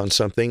light on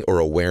something or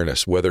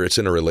awareness, whether it's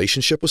in a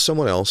relationship with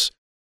someone else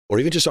or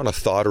even just on a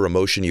thought or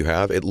emotion you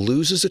have, it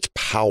loses its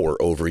power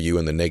over you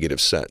in the negative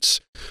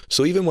sense.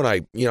 So even when I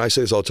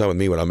say this all the time with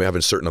me, when I'm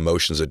having certain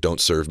emotions that don't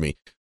serve me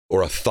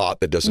or a thought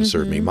that doesn't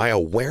serve me, my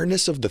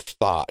awareness of the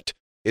thought,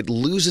 it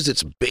loses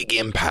its big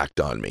impact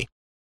on me.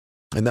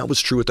 And that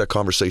was true with that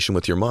conversation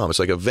with your mom. It's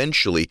like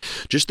eventually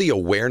just the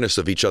awareness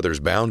of each other's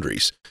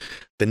boundaries,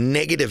 the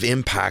negative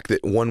impact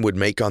that one would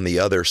make on the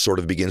other sort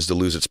of begins to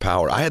lose its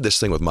power. I had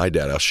this thing with my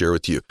dad, I'll share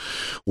with you,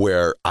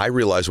 where I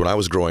realized when I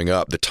was growing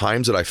up, the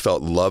times that I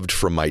felt loved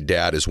from my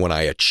dad is when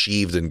I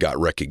achieved and got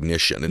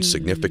recognition and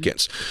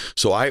significance.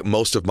 So I,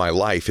 most of my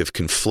life, have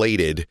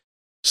conflated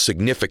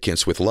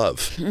significance with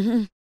love.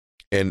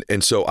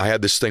 And so I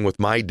had this thing with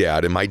my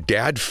dad, and my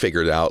dad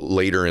figured out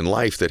later in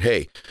life that,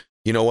 hey,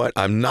 you know what?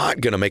 I'm not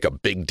going to make a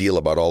big deal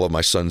about all of my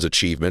son's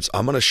achievements.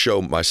 I'm going to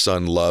show my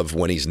son love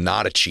when he's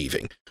not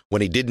achieving,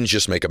 when he didn't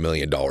just make $1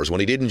 million, when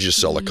he didn't just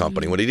sell a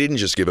company, when he didn't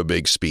just give a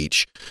big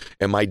speech.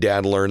 And my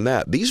dad learned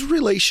that. These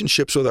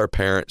relationships with our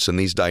parents and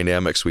these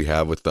dynamics we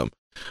have with them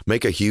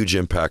make a huge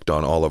impact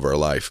on all of our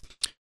life.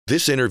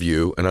 This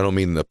interview, and I don't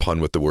mean the pun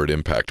with the word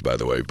impact, by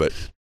the way, but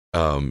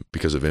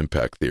because of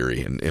impact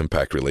theory and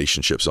impact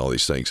relationships, all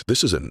these things.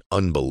 This is an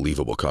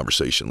unbelievable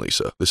conversation,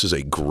 Lisa. This is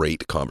a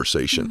great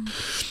conversation.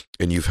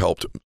 And you've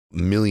helped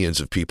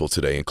millions of people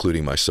today,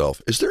 including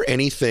myself. Is there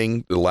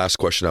anything, the last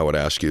question I would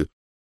ask you,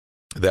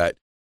 that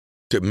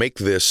to make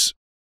this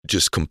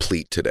just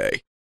complete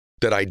today,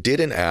 that I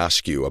didn't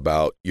ask you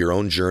about your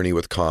own journey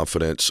with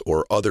confidence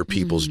or other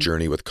people's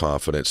journey with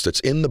confidence that's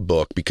in the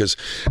book? Because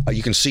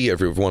you can see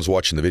everyone's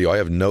watching the video. I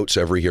have notes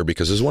every here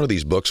because it's one of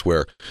these books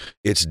where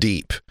it's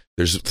deep.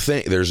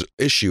 There's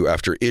issue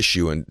after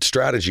issue and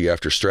strategy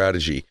after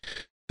strategy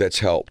that's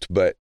helped.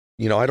 But,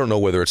 I don't know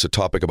whether it's a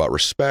topic about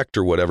respect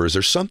or whatever. Is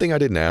there something I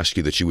didn't ask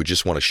you that you would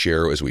just want to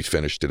share as we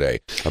finish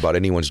today about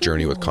anyone's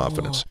journey with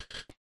confidence?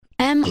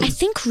 I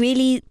think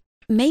really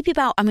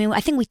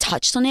I think we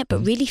touched on it,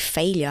 but really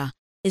failure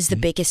is the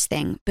biggest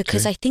thing,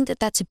 because I think that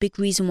that's a big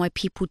reason why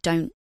people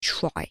don't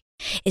try.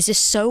 Is they're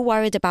so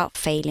worried about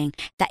failing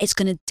that it's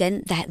going to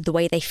dent the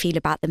way they feel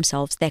about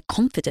themselves, their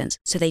confidence,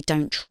 so they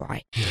don't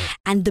try.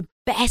 And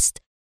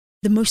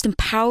the most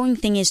empowering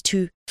thing is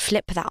to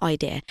flip that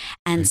idea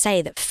and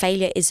say that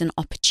failure is an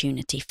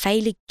opportunity.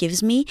 Failure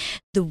gives me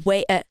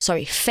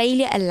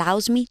failure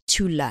allows me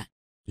to learn.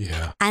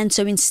 And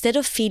so instead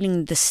of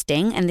feeling the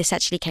sting, and this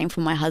actually came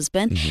from my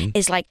husband,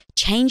 is like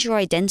change your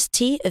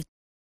identity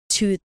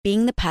to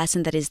being the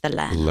person that is the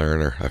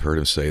learner. I've heard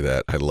him say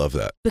that. I love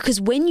that. Because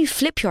when you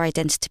flip your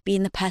identity to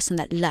being the person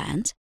that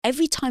learns,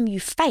 every time you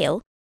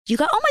fail, you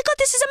go, oh my God,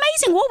 this is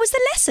amazing. What was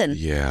the lesson?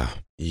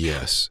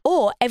 Yes.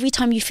 Or every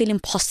time you feel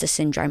imposter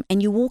syndrome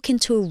and you walk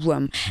into a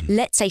room,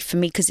 let's say for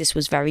me, because this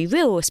was very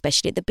real,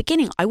 especially at the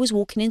beginning, I was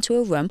walking into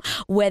a room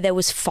where there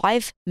was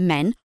 5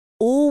 men,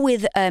 all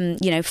with,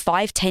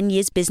 5-10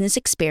 years business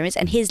experience,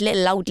 and here's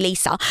little old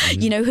Lisa,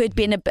 who had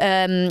been,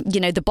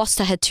 the boss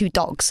to her 2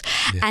 dogs.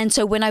 And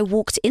so when I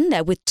walked in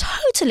there with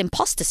total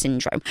imposter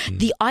syndrome,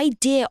 the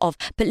idea of,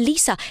 but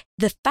Lisa,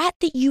 the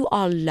fact that you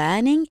are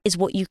learning is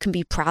what you can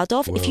be proud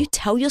of. If you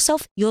tell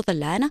yourself you're the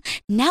learner,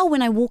 now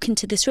when I walk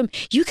into this room,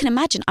 you can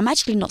imagine I'm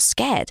actually not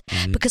scared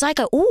because I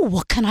go, oh,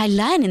 what can I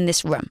learn in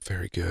this room?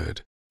 Very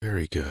good.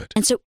 Very good.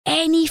 And so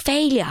any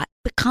failure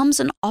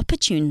becomes an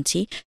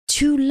opportunity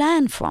to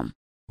learn from.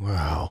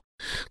 Wow.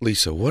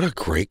 Lisa, what a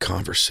great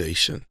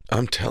conversation.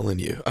 I'm telling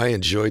you, I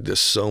enjoyed this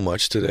so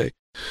much today.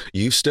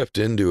 You stepped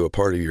into a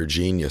part of your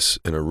genius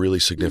in a really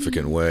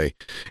significant way.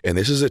 And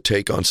this is a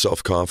take on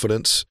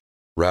self-confidence,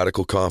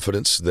 radical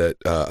confidence that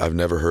I've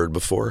never heard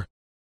before,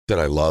 that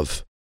I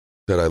love,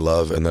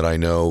 and that I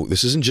know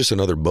this isn't just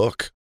another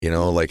book.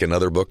 like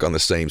another book on the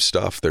same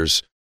stuff.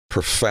 There's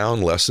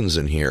profound lessons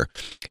in here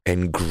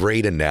and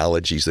great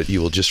analogies that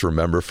you will just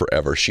remember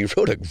forever. She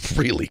wrote a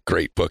really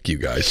great book, you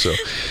guys. So,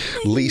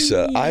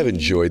 Lisa, I've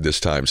enjoyed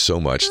this time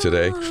so much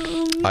today.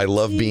 I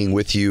love being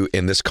with you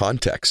in this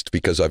context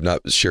because I've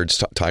not shared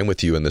time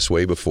with you in this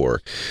way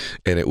before.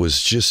 And it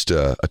was just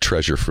a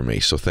treasure for me.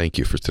 So thank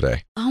you for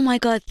today. Oh my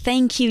God,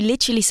 thank you.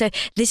 Literally. So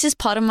this is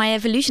part of my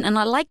evolution. And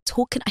I like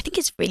talking. I think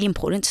it's really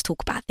important to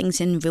talk about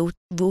things in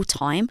real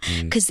time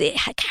because it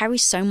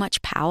carries so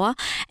much power.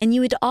 And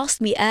you had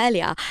asked me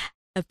earlier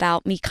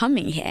about me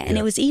coming here. And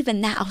it was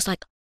even that I was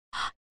like,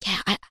 yeah,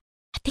 I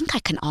think I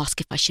can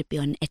ask if I should be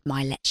on Ed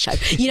Mylett show,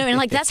 and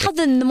like that's how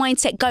the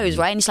mindset goes,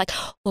 right? And it's like,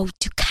 well,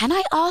 can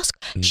I ask?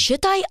 Should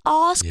I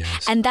ask?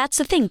 Yes. And that's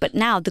the thing. But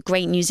now the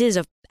great news is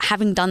of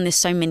having done this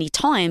so many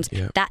times,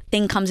 that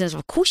thing comes in as,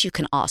 of course you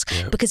can ask.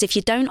 Because if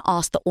you don't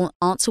ask, the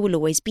answer will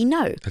always be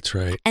no. That's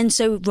right. And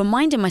so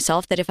reminding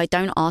myself that if I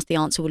don't ask, the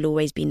answer will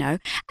always be no.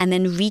 And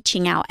then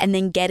reaching out and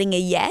then getting a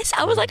yes.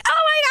 I was like, oh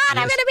my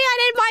God, I'm going to be on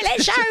Ed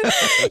Mylett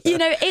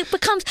show. It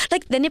becomes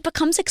like, then it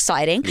becomes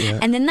exciting. Yeah.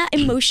 And then that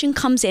emotion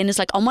comes in. It's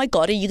like, oh my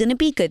God, are you going to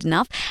be good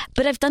enough?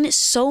 But I've done it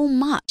so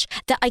much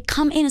that I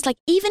come in. It's like,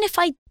 even if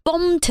I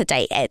bomb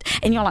today, Ed,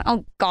 and you're like,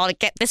 oh God,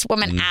 get this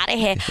woman out of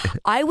here.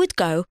 I would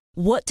go,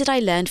 what did I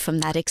learn from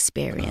that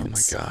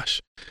experience? Oh my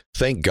gosh.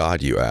 Thank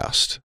God you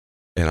asked.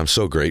 And I'm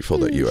so grateful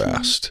that you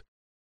asked.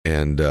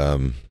 And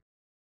I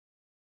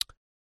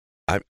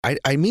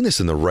mean this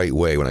in the right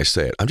way when I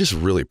say it. I'm just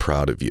really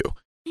proud of you.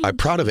 I'm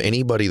proud of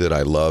anybody that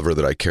I love or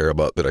that I care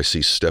about that I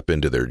see step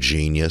into their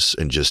genius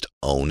and just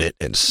own it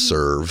and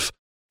serve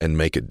and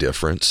make a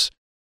difference.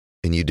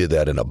 And you did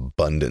that in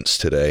abundance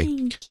today.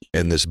 Thank you.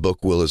 And this book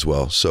will as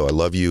well. So I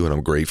love you and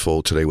I'm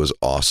grateful. Today was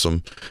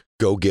awesome.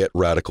 Go get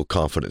Radical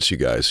Confidence, you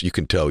guys. You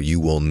can tell you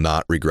will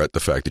not regret the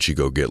fact that you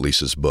go get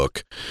Lisa's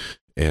book.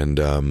 And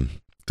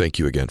thank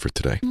you again for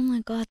today. Oh my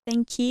God,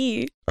 thank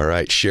you. All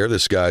right, share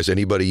this, guys.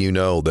 Anybody you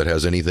know that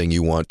has anything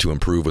you want to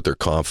improve with their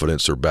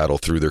confidence or battle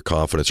through their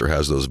confidence or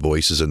has those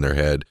voices in their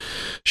head,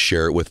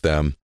 share it with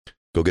them.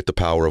 Go get The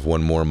Power of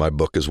One More, my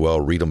book as well.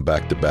 Read them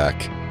back to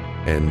back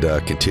and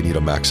continue to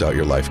max out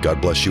your life.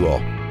 God bless you all.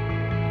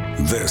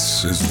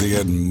 This is the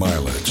Ed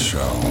Mylett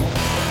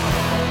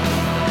Show.